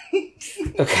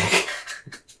 Okay.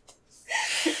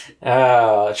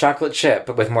 Chocolate chip,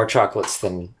 but with more chocolates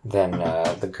than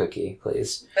the cookie,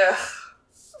 please.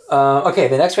 Okay,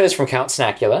 the next one is from Count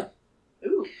Snackula.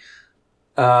 Ooh.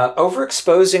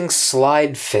 Overexposing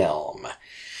slide film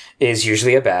is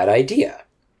usually a bad idea.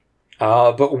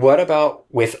 But what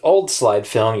about with old slide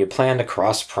film you plan to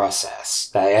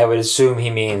cross-process? I would assume he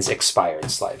means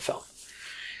expired slide film.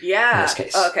 Yeah. In this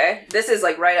case. Okay. This is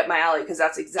like right up my alley because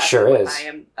that's exactly what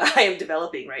I am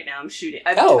developing right now. I'm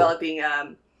developing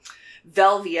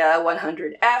Velvia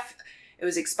 100F. It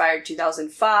was expired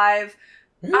 2005.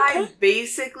 I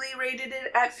basically rated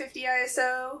it at 50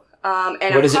 ISO. And What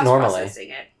I'm is it normally? cross-processing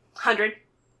it. 100.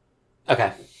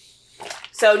 Okay.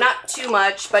 So not too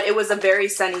much, but it was a very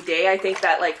sunny day. I think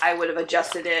that like I would have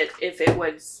adjusted it if it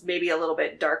was maybe a little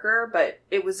bit darker, but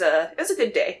it was a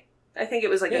good day. I think it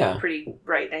was like a pretty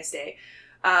bright, nice day.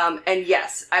 And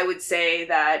yes, I would say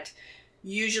that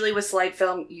usually with slide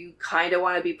film, you kind of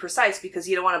want to be precise because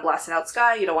you don't want to blast it out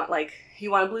sky. You don't want you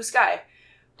want a blue sky.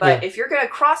 But if you're going to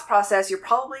cross process, you're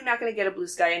probably not going to get a blue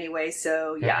sky anyway.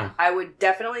 So yeah, I would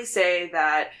definitely say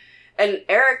that. And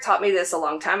Eric taught me this a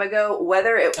long time ago.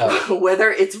 Whether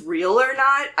it's real or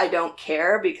not, I don't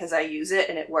care because I use it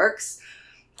and it works.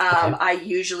 I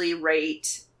usually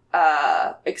rate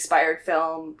expired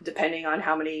film depending on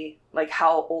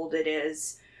how old it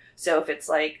is. So if it's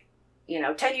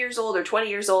 10 years old or 20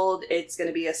 years old, it's going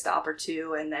to be a stop or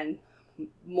two. And then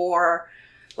more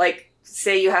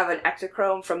say you have an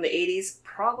Ektachrome from the 80s,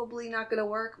 probably not going to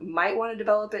work. Might want to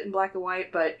develop it in black and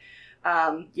white. But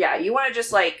you want to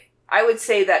just I would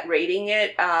say that rating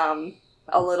it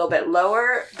a little bit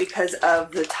lower because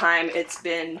of the time it's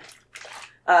been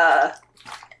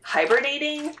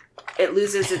hibernating. It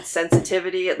loses its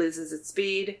sensitivity, it loses its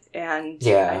speed, and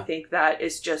I think that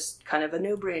is just kind of a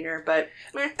no-brainer, but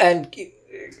And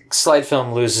slide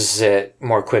film loses it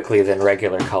more quickly than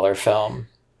regular color film.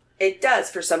 It does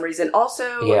for some reason.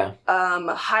 Also,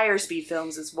 higher speed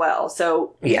films as well.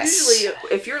 So usually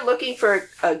if you're looking for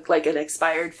an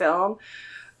expired film,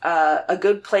 a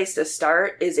good place to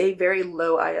start is a very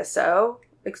low ISO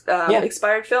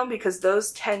expired film because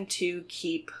those tend to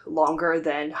keep longer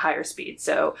than higher speed.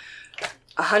 So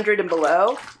 100 and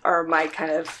below are my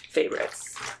kind of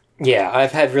favorites. Yeah,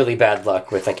 I've had really bad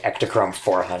luck with Ektachrome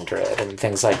 400 and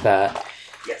things like that.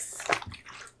 Yes.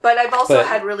 But I've also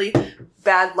had really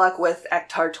bad luck with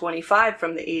Ektar 25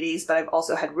 from the 80s, but I've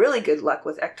also had really good luck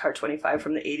with Ektar 25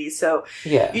 from the 80s. So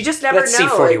you just never know. That's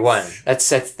C41.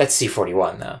 That's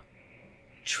C41 though.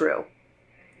 True.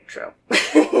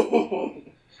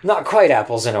 Not quite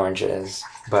apples and oranges,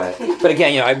 but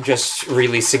again, I'm just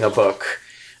releasing a book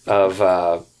of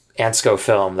Ansco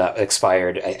film that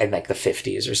expired in the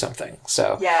 50s or something.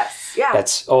 So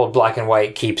that's old black and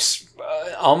white, keeps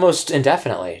almost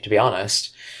indefinitely, to be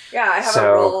honest. Yeah, I have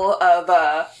a roll of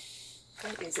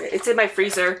what is it? It's in my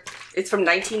freezer. It's from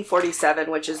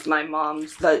 1947, which is my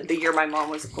mom's the year my mom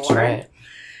was born. That's right.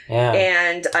 Yeah.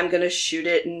 And I'm gonna shoot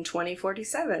it in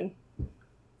 2047.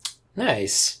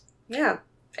 Nice. Yeah.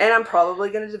 And I'm probably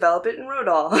going to develop it in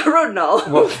Rodinal.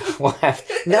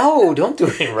 No, don't do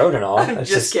it in Rodinal. I'm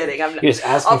just kidding. You're just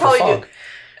asking for fog.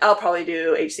 I'll probably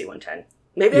do HC110.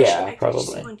 Maybe I should make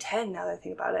HC110 now that I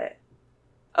think about it.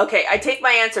 Okay, I take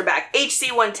my answer back.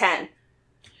 HC110.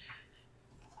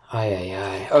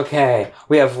 Aye. Okay,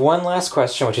 we have one last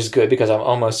question, which is good because I'm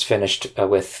almost finished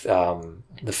with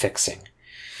the fixing.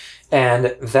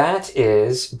 And that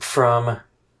is from...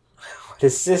 What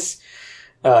is this?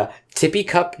 Tippy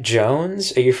Cup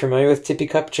Jones. Are you familiar with Tippy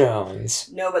Cup Jones?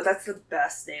 No, but that's the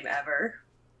best name ever.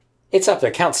 It's up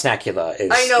there. Count Snacula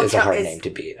is a hard name to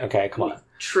beat. Okay, come on.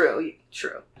 True.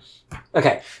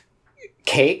 Okay.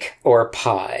 Cake or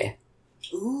pie?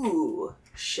 Ooh,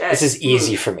 shit. This is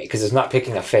easy for me because it's not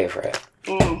picking a favorite.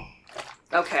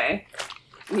 Okay.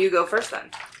 You go first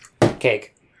then.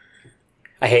 Cake.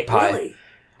 I hate pie. Really?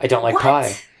 I don't like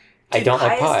pie. Dude, I don't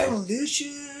like pie. Pie is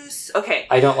delicious. Okay.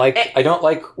 I don't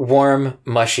like warm,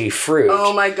 mushy fruit.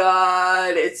 Oh my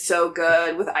god, it's so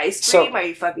good. With ice cream? Are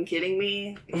you fucking kidding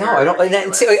me? No, I don't like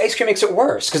that. See, ice cream makes it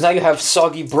worse, because now you have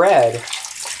soggy bread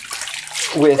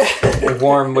with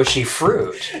warm, mushy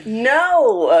fruit.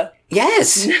 No!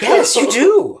 Yes, you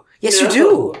do. Yes, you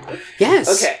do.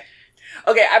 Yes.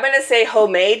 Okay, I'm gonna say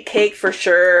homemade cake for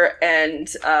sure, and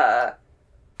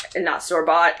not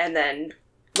store-bought, and then,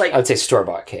 I would say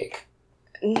store-bought cake.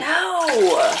 No!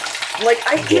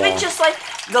 Even just,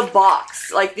 the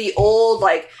box. The old,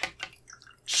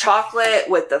 chocolate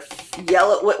with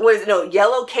the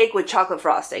yellow cake with chocolate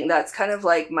frosting. That's kind of,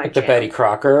 my jam. The Betty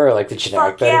Crocker, or, the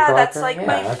generic Betty Crocker? That's,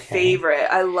 my favorite.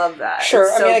 I love that. Sure,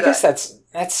 it's I guess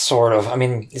that's sort of,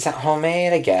 is that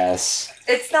homemade? I guess.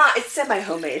 It's not. It's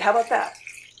semi-homemade. How about that?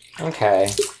 Okay.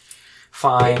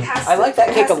 Fine. I like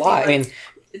that cake a lot.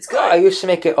 It's good. I used to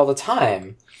make it all the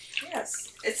time. Yes.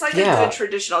 It's a good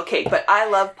traditional cake, but I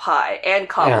love pie and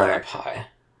cobbler. I don't like pie.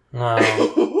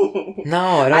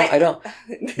 No. I don't.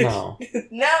 No.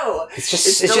 No.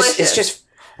 It's just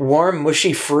warm,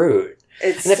 mushy fruit.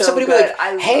 And if somebody would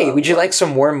hey, would you like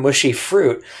some warm, mushy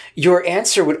fruit? Your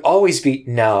answer would always be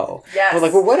no. Yes.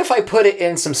 We're well, what if I put it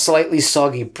in some slightly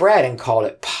soggy bread and called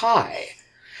it pie?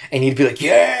 And you'd be like,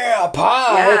 yeah,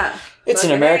 pie. Yeah. It's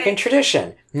an American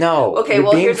tradition. No. Okay, you're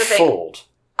well, being here's the thing. fooled.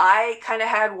 I kind of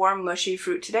had warm, mushy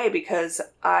fruit today because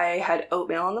I had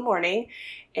oatmeal in the morning,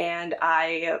 and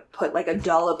I put like a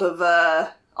dollop of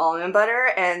almond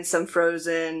butter and some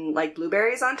frozen like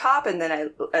blueberries on top, and then I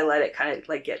let it kind of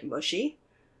like get mushy.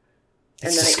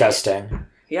 It's disgusting.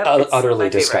 Yep, Utterly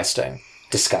disgusting.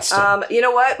 Disgusting. You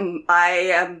know what?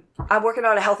 I'm working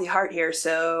on a healthy heart here,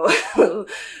 so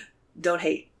don't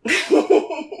hate.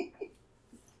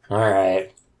 All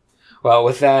right. Well,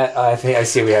 with that, I think I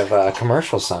see we have a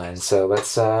commercial sign, so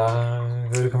let's go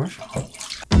to commercial.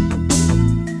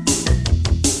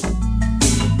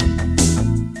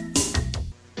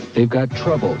 They've got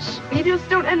troubles. You just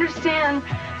don't understand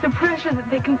the pressure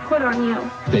that they can put on you.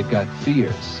 They've got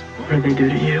fears. What do they do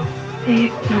to you? They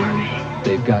ignore me.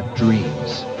 They've got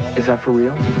dreams. Is that for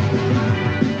real?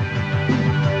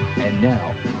 And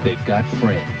now, they've got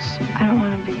friends. I don't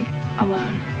want to be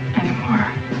alone anymore.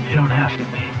 You don't have to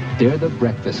be. They're the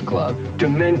Breakfast Club.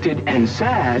 Demented and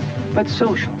sad, but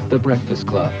social. The Breakfast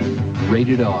Club.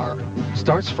 Rated R.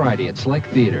 Starts Friday at select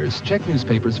theaters. Check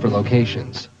newspapers for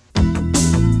locations.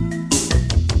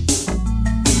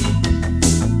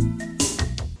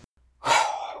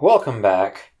 Welcome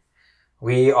back.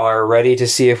 We are ready to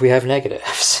see if we have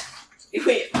negatives.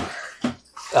 Wait.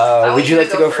 Would you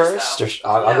like to go first? Or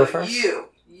I'll go first? You.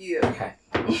 Okay.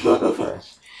 I'll go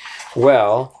first.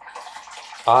 Well,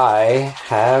 I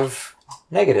have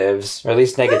negatives, or at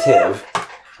least negative.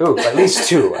 Ooh, at least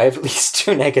 2. I have at least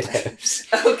 2 negatives.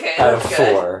 Okay. Out of that's 4.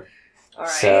 good. All right.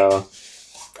 So,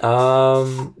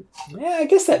 yeah, I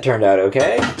guess that turned out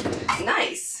okay.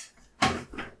 Nice.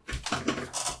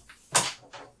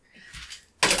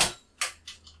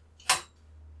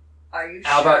 Are you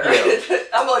sure? How about you?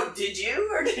 I'm like, did you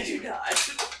or did you not?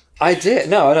 I did.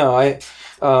 No.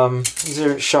 These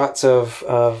are shots of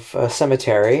a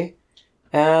cemetery,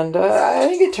 and I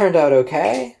think it turned out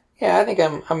okay. Yeah, I think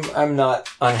I'm not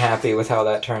unhappy with how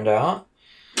that turned out.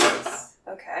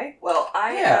 Okay. Well,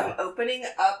 I am opening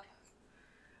up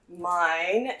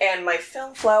mine, and my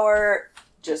film flower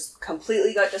just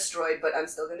completely got destroyed, but I'm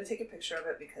still going to take a picture of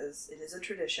it because it is a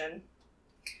tradition.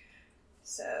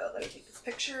 So let me take this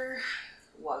picture.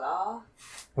 Voila.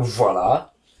 Voila.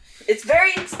 It's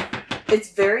very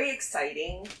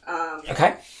exciting.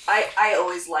 Okay. I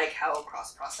always like how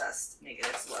cross-processed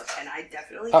negatives look, and I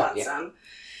definitely got some.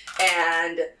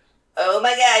 And oh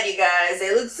my god, you guys,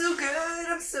 they look so good.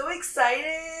 I'm so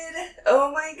excited.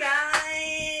 Oh my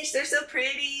gosh, they're so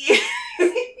pretty.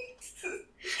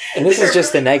 And this is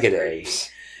just the negatives.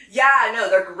 Yeah, no,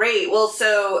 they're great. Well,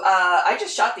 so I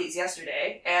just shot these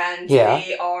yesterday, and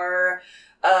they are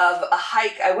of a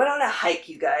hike. I went on a hike,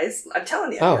 you guys. I'm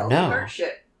telling you. Oh, no.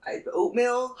 Shit.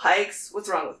 Oatmeal, hikes. What's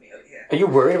wrong with me over here? Are you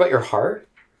worried about your heart?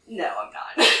 No, I'm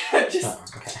not. I'm just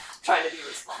trying to be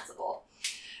responsible.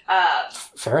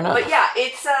 Fair enough. But yeah,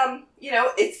 it's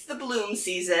it's the bloom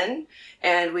season,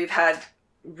 and we've had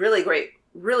really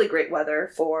great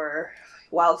weather for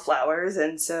wildflowers,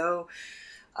 and so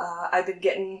I've been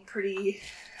getting pretty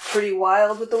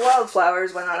wild with the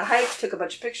wildflowers. Went on a hike, took a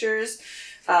bunch of pictures,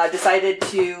 decided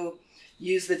to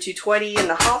use the 220 and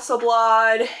the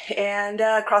Hasselblad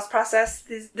and cross-process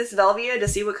this Velvia to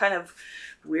see what kind of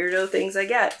weirdo things I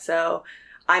get. So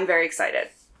I'm very excited.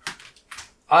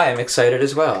 I am excited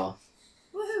as well.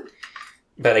 Woohoo!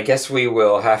 But I guess we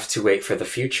will have to wait for the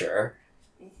future.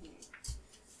 We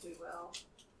will.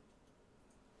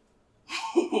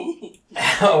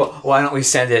 Oh, why don't we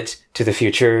send it to the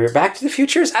future? Back to the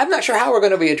futures? I'm not sure how we're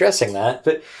going to be addressing that,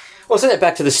 but we'll send it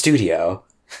back to the studio.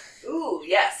 Ooh,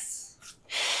 yes.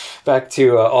 Back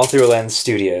to All Through a Lens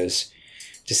Studios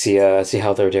to see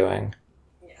how they're doing.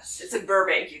 Yes, it's in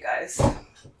Burbank, you guys.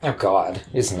 Oh God,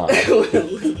 it's not.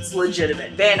 It's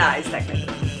legitimate. Van Nuys, technically.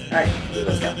 All right,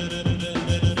 let's go.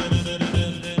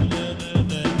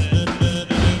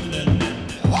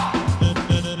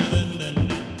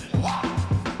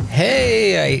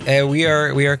 Hey, we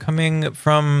are coming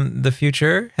from the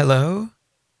future. Hello.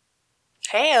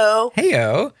 Heyo.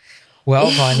 Heyo.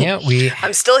 Well, Vanya,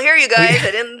 I'm still here, you guys.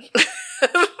 I didn't.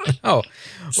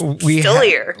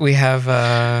 Here. We have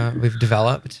we've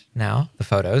developed now the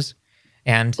photos,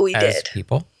 and we as did.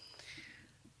 people,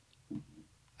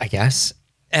 I guess,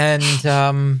 and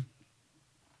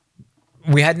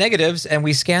we had negatives, and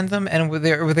we scanned them, and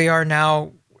they are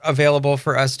now available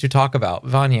for us to talk about.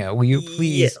 Vanya, will you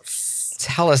please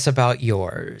tell us about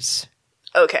yours?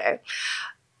 Okay.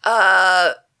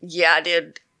 Yeah,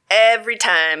 dude. Every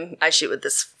time I shoot with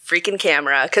this freaking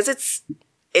camera, because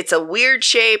it's a weird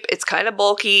shape. It's kind of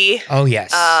bulky. Oh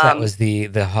yes, that was the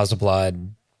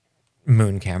Hasselblad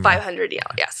moon camera. 500,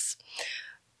 yes.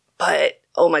 But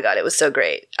oh my God, it was so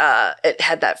great. It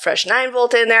had that fresh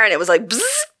 9-volt in there, and it was like, bzz,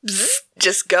 bzz,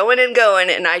 just going and going.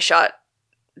 And I shot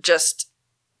just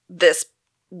this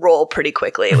roll pretty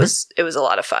quickly. It was a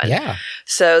lot of fun. Yeah.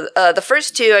 So the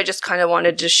first two, I just kind of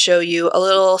wanted to show you a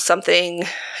little something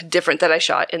different that I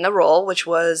shot in the roll, which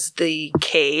was the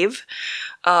cave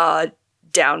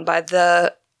down by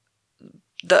the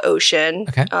ocean,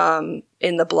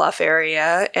 in the bluff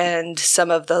area, and some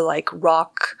of the like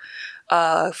rock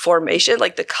formation,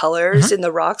 like the colors in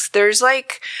the rocks. There's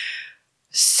like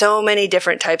so many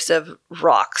different types of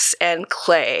rocks and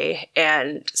clay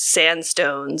and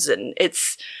sandstones, and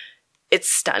it's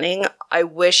stunning. I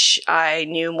wish I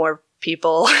knew more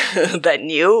people that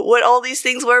knew what all these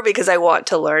things were, because I want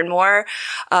to learn more.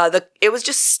 It was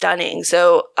just stunning.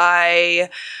 So I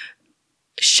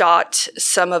shot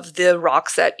some of the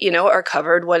rocks that, you know, are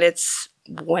covered when it's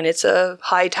a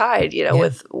high tide, you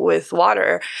know, with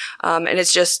water. And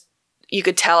it's just, you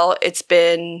could tell it's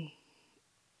been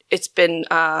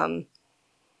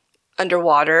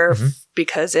underwater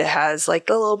because it has like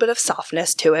a little bit of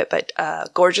softness to it, but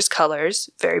gorgeous colors,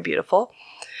 very beautiful.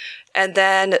 And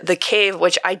then the cave,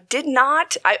 which I did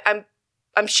not,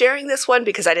 I'm sharing this one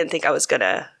because I didn't think I was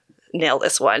gonna nail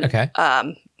this one. Okay.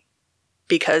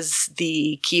 Because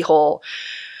the keyhole,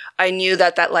 I knew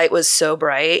that light was so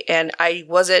bright, and I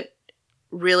wasn't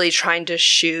really trying to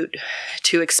shoot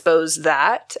to expose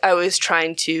that. I was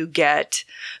trying to get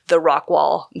the rock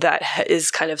wall that is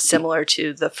kind of similar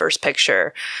to the first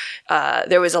picture.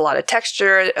 There was a lot of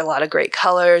texture, a lot of great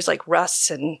colors, like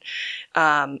rusts, and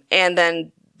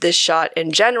then this shot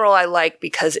in general I like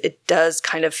because it does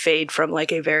kind of fade from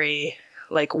like a very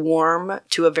like warm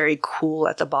to a very cool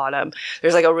at the bottom.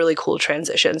 There's like a really cool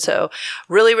transition. So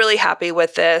really, really happy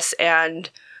with this. And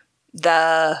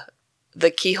the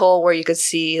keyhole where you could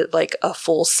see like a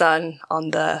full sun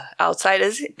on the outside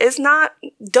is not,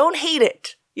 don't hate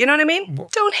it. You know what I mean?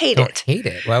 Don't hate it. Don't hate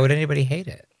it. Why would anybody hate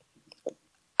it?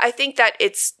 I think that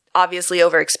it's obviously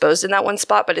overexposed in that one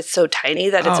spot, but it's so tiny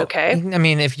that it's okay. I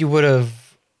mean, if you would have,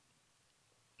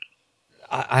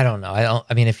 I don't know.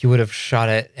 I mean, if you would have shot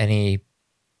it any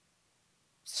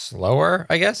slower,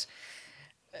 I guess,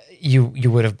 you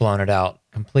would have blown it out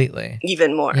completely.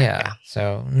 Even more. Yeah.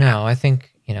 So, no, I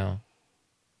think, you know,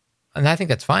 and I think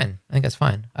that's fine. I think that's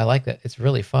fine. I like that. It's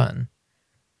really fun.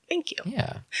 Thank you.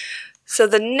 Yeah. So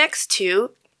the next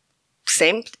two,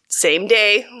 same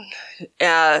day,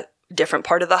 different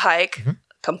part of the hike.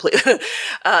 Completely.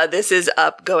 This is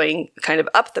going kind of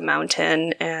up the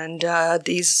mountain, and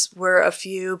these were a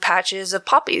few patches of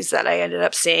poppies that I ended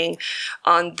up seeing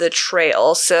on the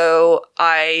trail. So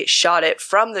I shot it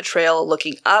from the trail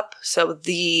looking up. So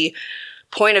the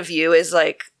point of view is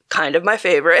like kind of my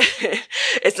favorite.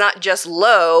 It's not just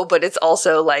low, but it's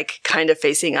also like kind of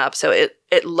facing up. So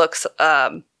it looks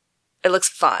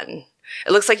fun.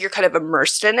 It looks like you're kind of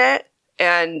immersed in it.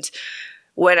 And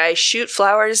when I shoot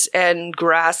flowers and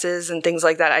grasses and things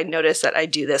like that, I notice that I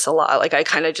do this a lot. Like I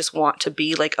kind of just want to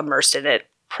be like immersed in it,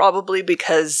 probably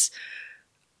because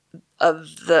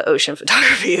of the ocean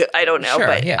photography. I don't know,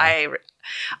 but yeah.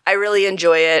 I really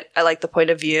enjoy it. I like the point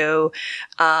of view.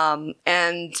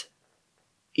 And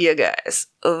you guys,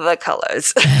 the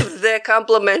colors, the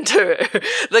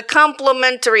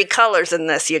complementary colors in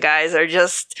this, you guys, are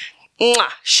just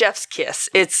chef's kiss.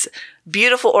 It's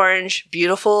beautiful orange,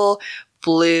 beautiful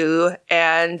blue,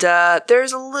 and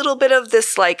there's a little bit of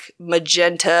this like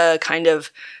magenta kind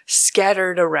of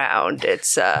scattered around.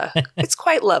 It's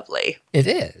quite lovely. It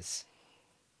is.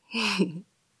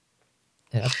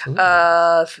 Absolutely.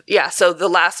 Yeah, so the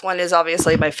last one is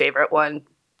obviously my favorite one.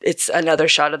 It's another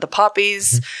shot of the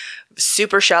poppies,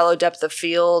 super shallow depth of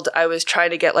field. I was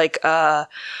trying to get like a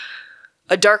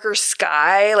darker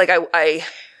sky. Like I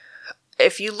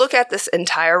if you look at this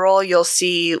entire roll, you'll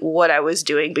see what I was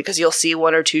doing, because you'll see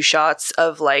one or two shots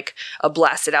of like a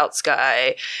blasted out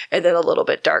sky and then a little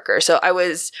bit darker. So I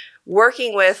was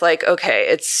working with like, okay,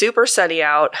 it's super sunny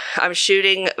out. I'm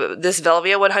shooting this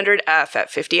Velvia 100F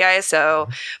at 50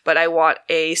 ISO, but I want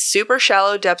a super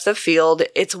shallow depth of field.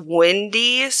 It's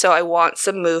windy, so I want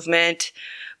some movement,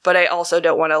 but I also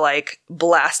don't want to like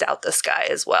blast out the sky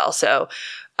as well. So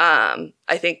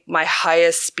I think my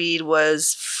highest speed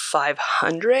was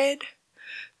 500.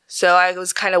 So I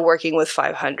was kind of working with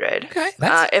 500. Okay.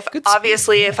 If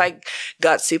I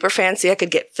got super fancy, I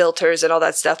could get filters and all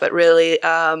that stuff. But really,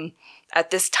 at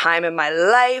this time in my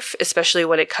life, especially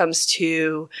when it comes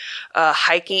to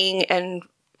hiking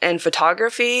and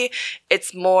photography,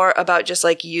 it's more about just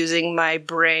like using my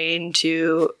brain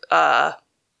to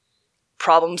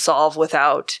problem solve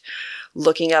without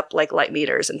looking up like light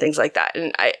meters and things like that.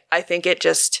 And I think it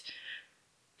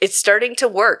it's starting to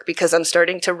work because I'm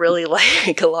starting to really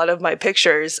like a lot of my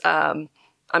pictures. I'm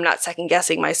not second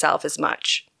guessing myself as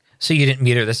much. So you didn't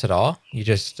meter this at all? You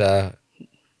just,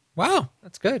 wow,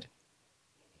 that's good.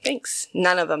 Thanks.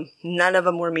 None of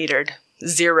them were metered.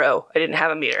 0. I didn't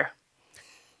have a meter.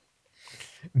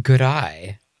 Good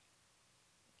eye.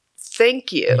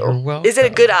 Thank you. You're welcome. Is it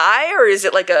a good eye or is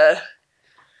it like a...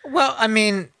 Well, I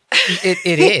mean, it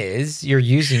is. You're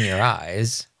using your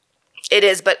eyes. It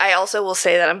is, but I also will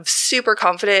say that I'm super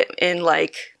confident in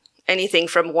like anything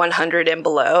from 100 and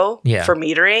below for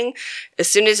metering. As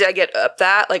soon as I get up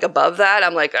that, like above that,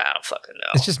 I'm like, I don't fucking know.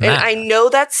 It's just math. And I know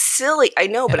that's silly. I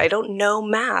know, but I don't know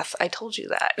math. I told you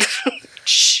that.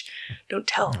 Shh, don't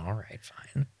tell. All right,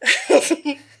 fine.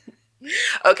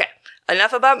 Okay,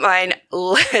 enough about mine.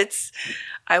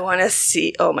 I want to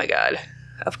see, oh my God,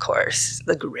 of course,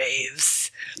 the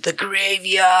graves, the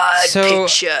graveyard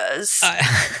pictures.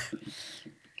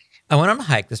 I went on a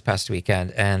hike this past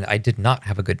weekend and I did not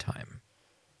have a good time.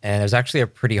 And it was actually a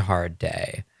pretty hard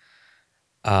day.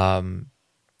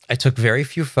 I took very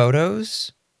few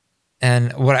photos.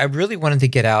 And what I really wanted to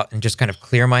get out and just kind of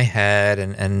clear my head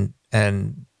and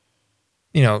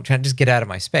you know, try to just get out of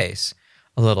my space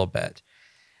a little bit.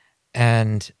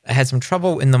 And I had some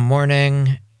trouble in the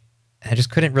morning. I just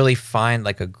couldn't really find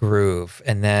like a groove.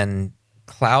 And then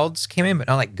clouds came in, but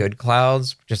not like good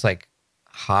clouds, just like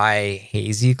high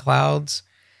hazy clouds,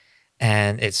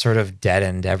 and it sort of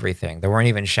deadened everything. There weren't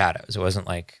even shadows. It wasn't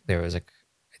like there was like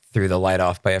threw the light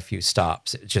off by a few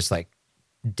stops. It was just like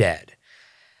dead,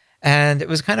 and it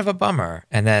was kind of a bummer.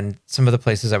 And then some of the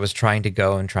places I was trying to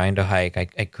go and trying to hike,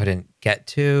 I couldn't get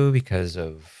to because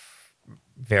of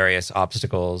various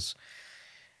obstacles.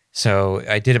 So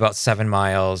I did about 7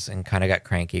 miles and kind of got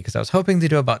cranky because I was hoping to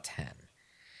do about 10.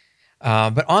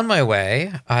 But on my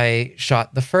way, I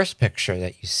shot the first picture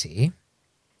that you see,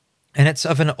 and it's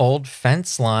of an old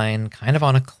fence line kind of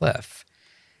on a cliff.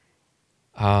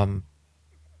 I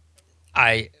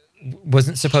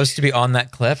wasn't supposed to be on that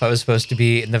cliff. I was supposed to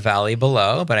be in the valley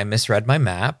below, but I misread my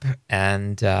map,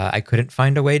 and I couldn't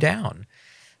find a way down.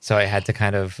 So I had to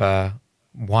kind of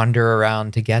wander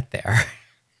around to get there.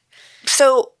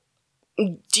 So...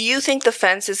 do you think the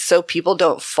fence is so people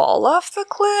don't fall off the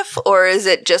cliff, or is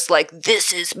it just like,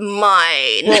 this is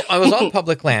mine? Well, I was on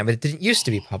public land, but it didn't used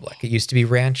to be public. It used to be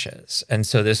ranches. And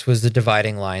so this was the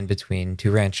dividing line between 2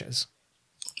 ranches.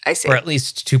 I see. Or at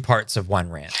least 2 parts of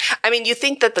 1 ranch. I mean, you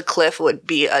think that the cliff would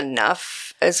be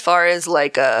enough as far as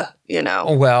like a,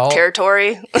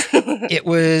 territory? It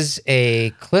was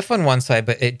a cliff on one side,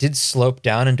 but it did slope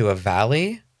down into a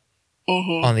valley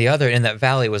on the other. And that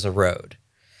valley was a road.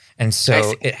 And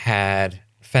so it had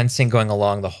fencing going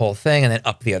along the whole thing and then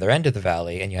up the other end of the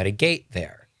valley, and you had a gate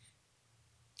there.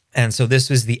 And so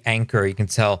this was the anchor. You can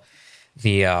tell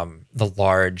the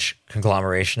large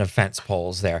conglomeration of fence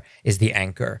poles there is the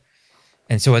anchor.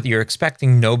 And so what you're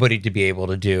expecting nobody to be able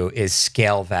to do is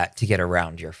scale that to get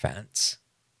around your fence.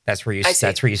 That's where you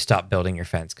stop building your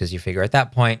fence, because you figure at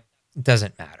that point, it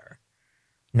doesn't matter.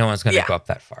 No one's going to go up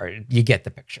that far. You get the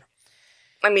picture.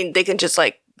 I mean, they can just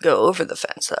like go over the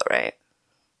fence though, right?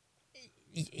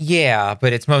 Yeah,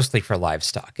 but it's mostly for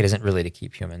livestock. It isn't really to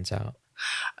keep humans out.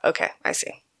 Okay, I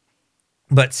see.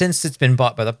 But since it's been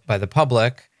bought by the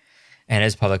public and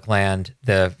is public land,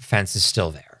 the fence is still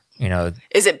there.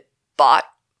 Is it bought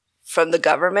from the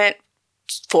government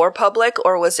for public,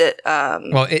 or was it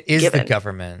well, it is given? The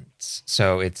government's,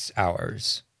 so it's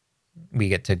ours. We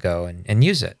get to go and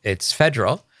use it. It's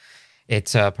federal.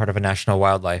 It's part of a national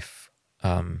wildlife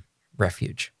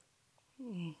refuge.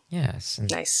 Yes.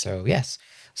 Nice. So yes.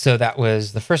 So that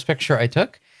was the first picture I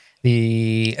took.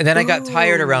 And then I got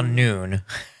tired around noon,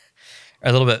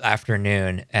 a little bit after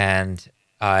noon, and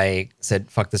I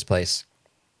said, fuck this place.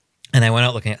 And I went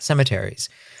out looking at cemeteries.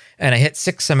 And I hit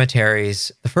 6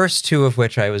 cemeteries, the first 2 of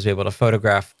which I was able to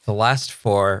photograph. The last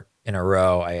 4 in a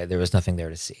row, there was nothing there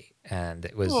to see. And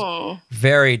it was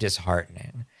very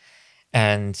disheartening.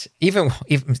 And even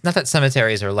not that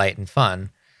cemeteries are light and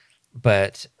fun,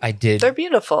 but I did. They're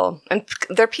beautiful and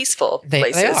they're peaceful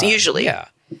places, they are, usually. Yeah.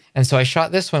 And so I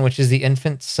shot this one, which is the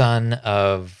infant son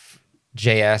of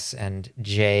J.S. and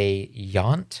J.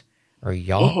 Yount, or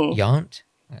Yount.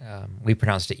 We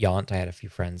pronounced it Yount. I had a few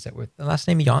friends that were the last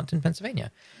name Yount in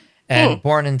Pennsylvania. And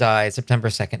born and died September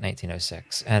 2nd,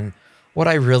 1906. And what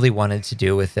I really wanted to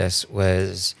do with this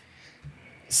was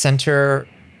center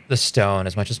the stone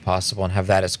as much as possible and have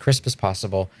that as crisp as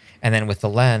possible. And then with the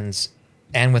lens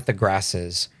and with the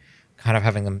grasses, kind of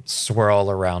having them swirl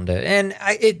around it. And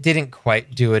it didn't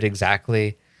quite do it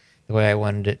exactly the way I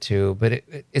wanted it to, but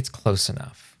it's close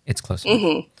enough. It's close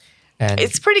enough. And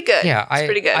it's pretty good. Yeah, it's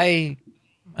pretty good.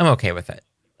 I'm okay with it.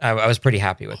 I was pretty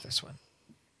happy with this one.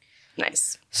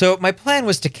 Nice. So my plan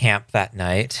was to camp that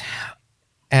night,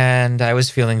 and I was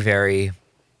feeling very...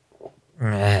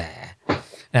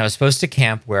 And I was supposed to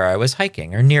camp where I was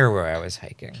hiking, or near where I was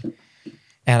hiking.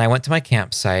 And I went to my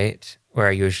campsite where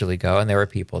I usually go, and there were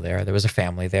people there. There was a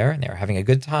family there, and they were having a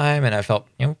good time, and I felt,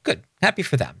 good, happy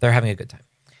for them. They're having a good time.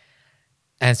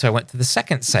 And so I went to the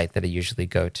second site that I usually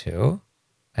go to.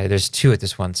 There's 2 at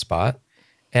this one spot,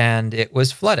 and it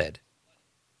was flooded.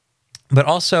 But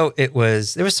also there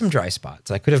was some dry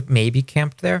spots. I could have maybe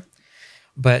camped there,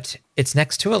 but it's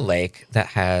next to a lake that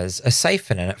has a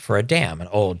siphon in it for a dam, an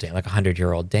old dam, like a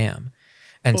 100-year-old dam.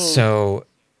 And so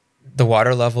the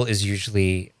water level is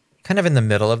usually kind of in the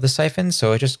middle of the siphon,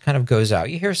 so it just kind of goes out.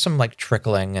 You hear some like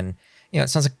trickling, and it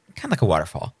sounds like kind of like a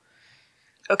waterfall.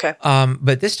 Okay.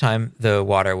 But this time the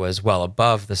water was well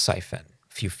above the siphon,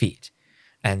 a few feet.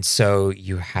 And so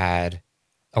you had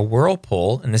a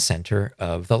whirlpool in the center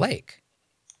of the lake.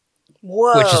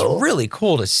 Whoa. Which is really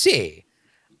cool to see.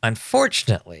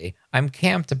 Unfortunately, I'm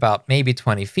camped about maybe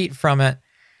 20 feet from it,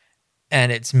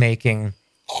 and it's making...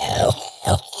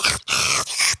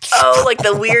 Oh, like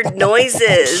the weird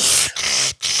noises.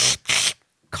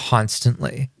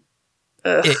 Constantly.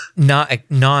 Not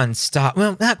nonstop.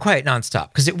 Well, not quite nonstop,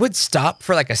 because it would stop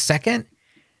for like a second,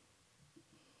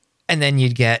 and then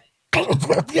you'd get... And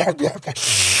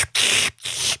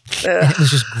it was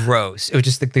just gross. It was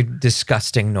just like the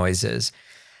disgusting noises.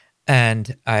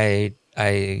 And I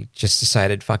just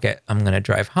decided, fuck it, I'm going to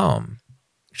drive home.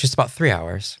 It's just about 3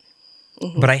 hours.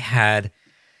 Mm-hmm. But I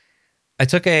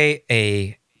took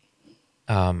a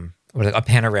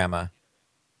panorama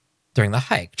during the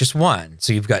hike, just one.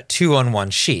 So you've got 2 on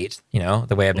one sheet,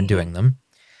 the way I've been doing them.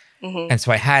 Mm-hmm. And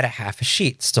so I had a half a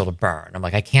sheet still to burn. I'm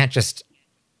like, I can't just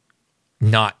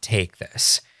not take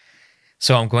this.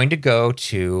 So I'm going to go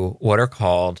to what are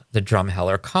called the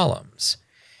Drumheller columns.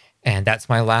 And that's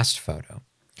my last photo.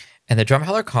 And the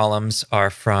Drumheller columns are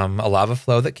from a lava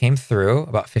flow that came through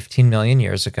about 15 million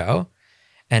years ago.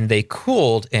 And they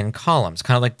cooled in columns,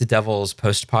 kind of like the Devil's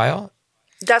Postpile.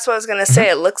 That's what I was going to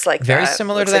say. It looks like very that.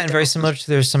 Similar to that, and very similar to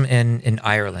there's some in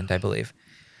Ireland, I believe.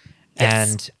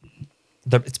 Yes.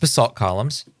 And it's basalt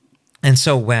columns. And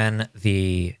so when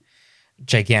the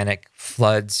gigantic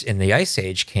floods in the Ice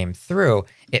Age came through,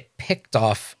 it picked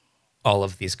off all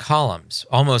of these columns,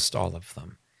 almost all of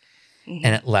them. Mm-hmm.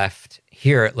 And it left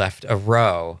a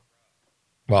row,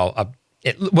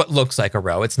 what looks like a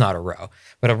row, it's not a row,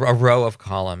 but a row of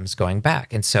columns going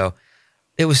back. And so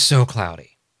it was so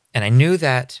cloudy. And I knew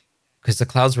that, because the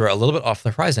clouds were a little bit off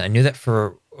the horizon, I knew that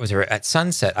at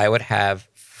sunset, I would have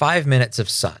 5 minutes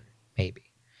of sun,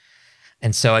 maybe.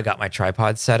 And so I got my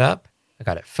tripod set up. I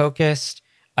got it focused.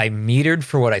 I metered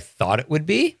for what I thought it would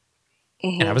be.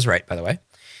 Mm-hmm. And I was right, by the way.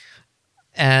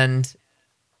 And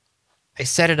I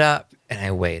set it up, and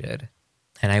I waited.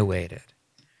 And I waited.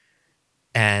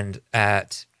 And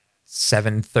at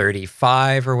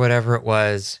 7:35 or whatever it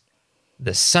was,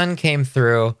 the sun came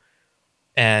through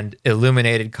and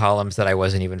illuminated columns that I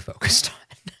wasn't even focused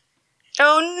on.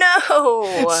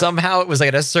 Oh, no. Somehow it was like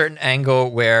at a certain angle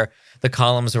where the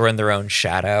columns were in their own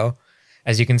shadow.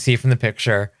 As you can see from the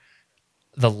picture,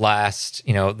 the last,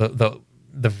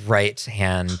 the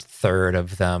right-hand third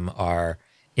of them are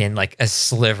in like a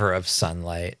sliver of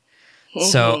sunlight. Mm-hmm.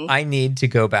 So I need to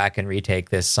go back and retake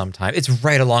this sometime. It's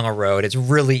right along a road. It's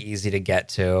really easy to get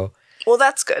to. Well,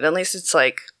 that's good. At least it's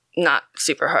like not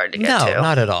super hard to get to. No,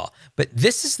 not at all. But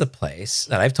this is the place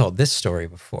that I've told this story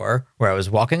before, where I was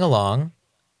walking along.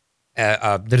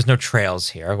 There's no trails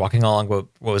here. Walking along what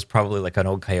was probably like an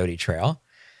old coyote trail.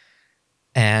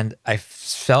 And I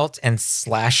felt and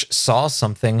saw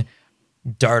something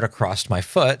dart across my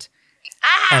foot.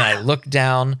 Ah! And I looked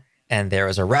down, and there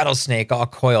was a rattlesnake all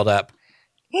coiled up,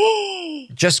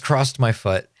 just crossed my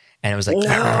foot. And it was like,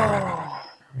 no.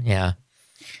 Yeah.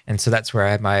 And so that's where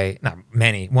I had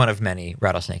one of many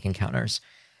rattlesnake encounters.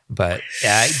 But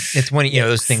yeah, it's one of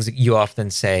those things that you often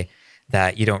say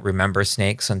that you don't remember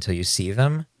snakes until you see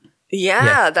them.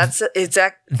 Yeah. That's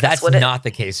exactly. That's not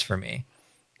the case for me.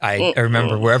 I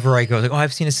remember wherever I go, like,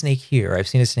 I've seen a snake here. I've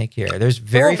seen a snake here. There's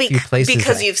very few places.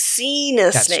 Because you've seen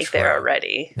a snake there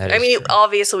already. True.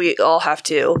 Obviously, we all have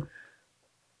to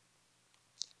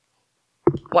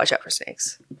watch out for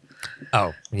snakes.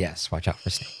 Oh, yes. Watch out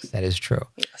for snakes. That is true.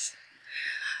 Yes.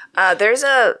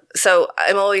 So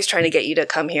I'm always trying to get you to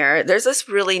come here. There's this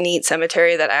really neat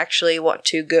cemetery that I actually want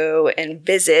to go and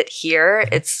visit here.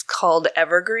 Mm-hmm. It's called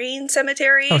Evergreen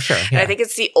Cemetery. Oh, sure. Yeah. And I think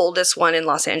it's the oldest one in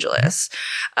Los Angeles.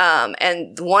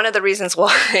 And one of the reasons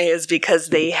why is because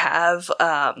they have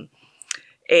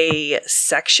a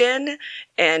section,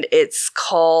 and it's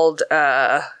called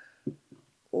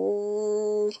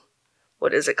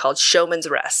what is it called? Showman's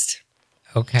Rest.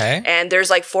 Okay. And there's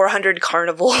like 400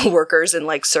 carnival workers and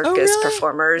like circus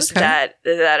performers that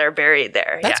are buried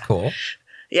there. That's cool.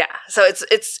 Yeah. So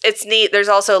it's neat. There's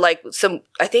also like some,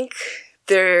 I think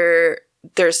there's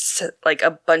like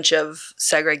a bunch of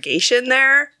segregation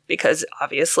there because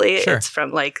obviously it's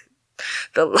from like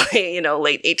the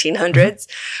late 1800s.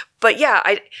 But yeah,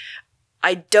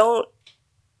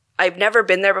 I've never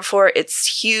been there before.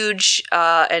 It's huge,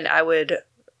 and I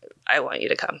want you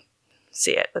to come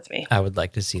see it with me. I would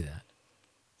like to see that.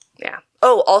 Yeah.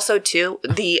 Oh, also too,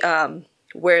 the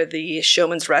where the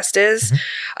Showman's Rest is,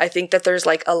 I think that there's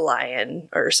like a lion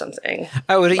or something.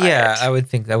 I would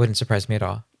think that wouldn't surprise me at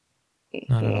all.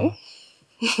 Not at all.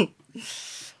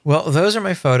 Well, those are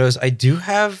my photos. I do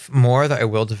have more that I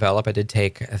will develop. I did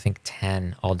take, I think,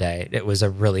 10 all day. It was a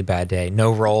really bad day.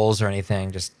 No rolls or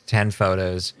anything, just 10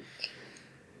 photos.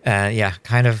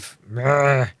 Kind of.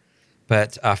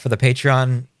 But for the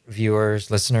Patreon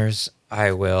viewers, listeners,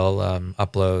 I will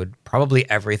upload probably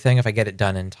everything if I get it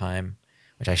done in time,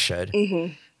 which I should.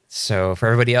 So for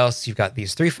everybody else, you've got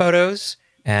these 3 photos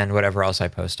and whatever else I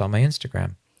post on my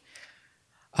Instagram.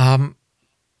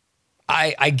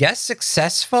 I guess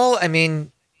successful. I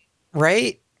mean,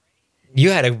 right?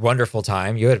 You had a wonderful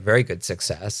time. You had very good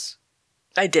success.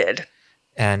 I did.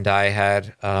 And I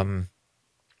had, it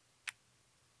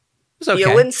was okay.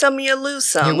 You win some, you lose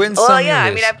some. You win some, you lose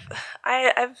I mean,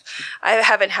 I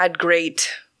haven't had great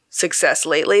success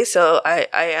lately, so I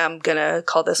am gonna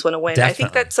call this one a win. Definitely. I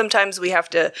think that sometimes we have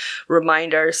to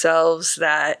remind ourselves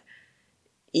that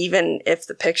even if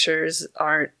the pictures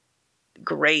aren't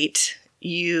great,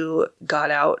 you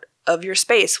got out of your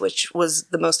space, which was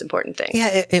the most important thing.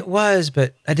 Yeah, it was,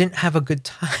 but I didn't have a good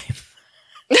time.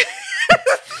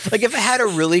 Like if I had a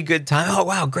really good time, oh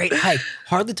wow, great hike.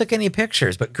 Hardly took any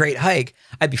pictures, but great hike,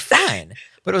 I'd be fine.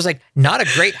 But it was like not a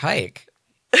great hike.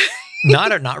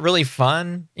 Not really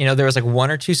fun. There was like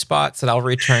 1 or 2 spots that I'll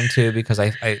return to because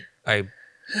I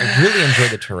really enjoy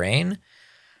the terrain.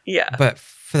 Yeah. But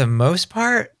for the most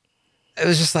part, it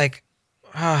was just like,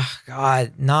 oh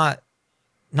God, not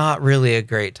really a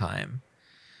great time.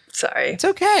 Sorry. It's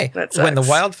okay. That When the sucks.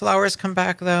 wildflowers come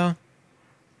back though,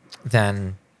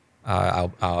 then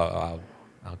I'll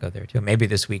go there too. Maybe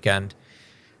this weekend,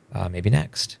 maybe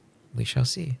next. We shall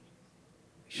see.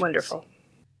 Wonderful.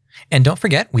 And don't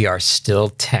forget, we are still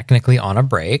technically on a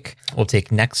break. We'll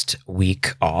take next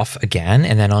week off again.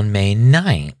 And then on May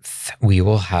 9th, we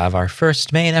will have our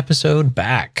first main episode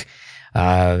back.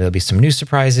 There'll be some new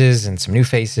surprises and some new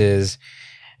faces.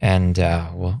 And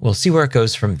we'll see where it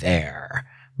goes from there.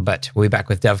 But we'll be back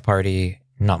with Dev Party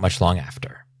not much long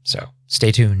after. So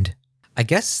stay tuned. I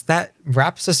guess that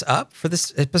wraps us up for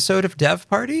this episode of Dev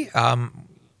Party. I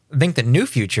think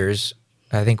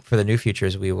for the new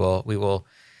futures, we will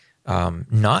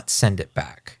not send it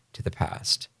back to the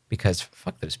past because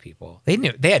fuck those people. They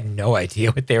had no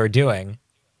idea what they were doing.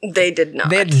 They did not.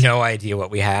 They had no idea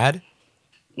what we had.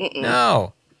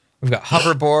 No. We've got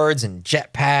hoverboards and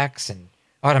jetpacks and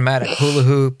automatic hula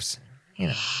hoops.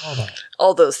 All that.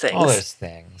 All those things. All those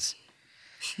things.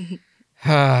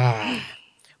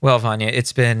 Well, Vanya,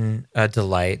 it's been a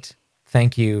delight.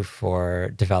 Thank you for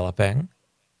developing.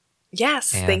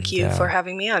 Yes, And, thank you for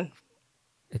having me on.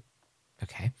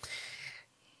 Okay.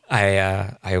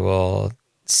 I will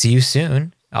see you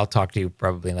soon. I'll talk to you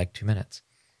probably in like 2 minutes.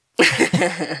 All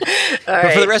But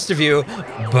right. for the rest of you,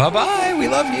 bye-bye. We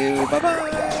love you.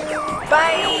 Bye-bye.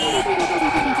 Bye.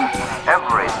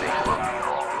 Everything will be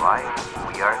all right.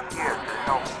 We are here to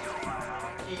help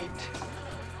you. Eat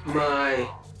my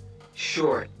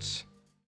shorts.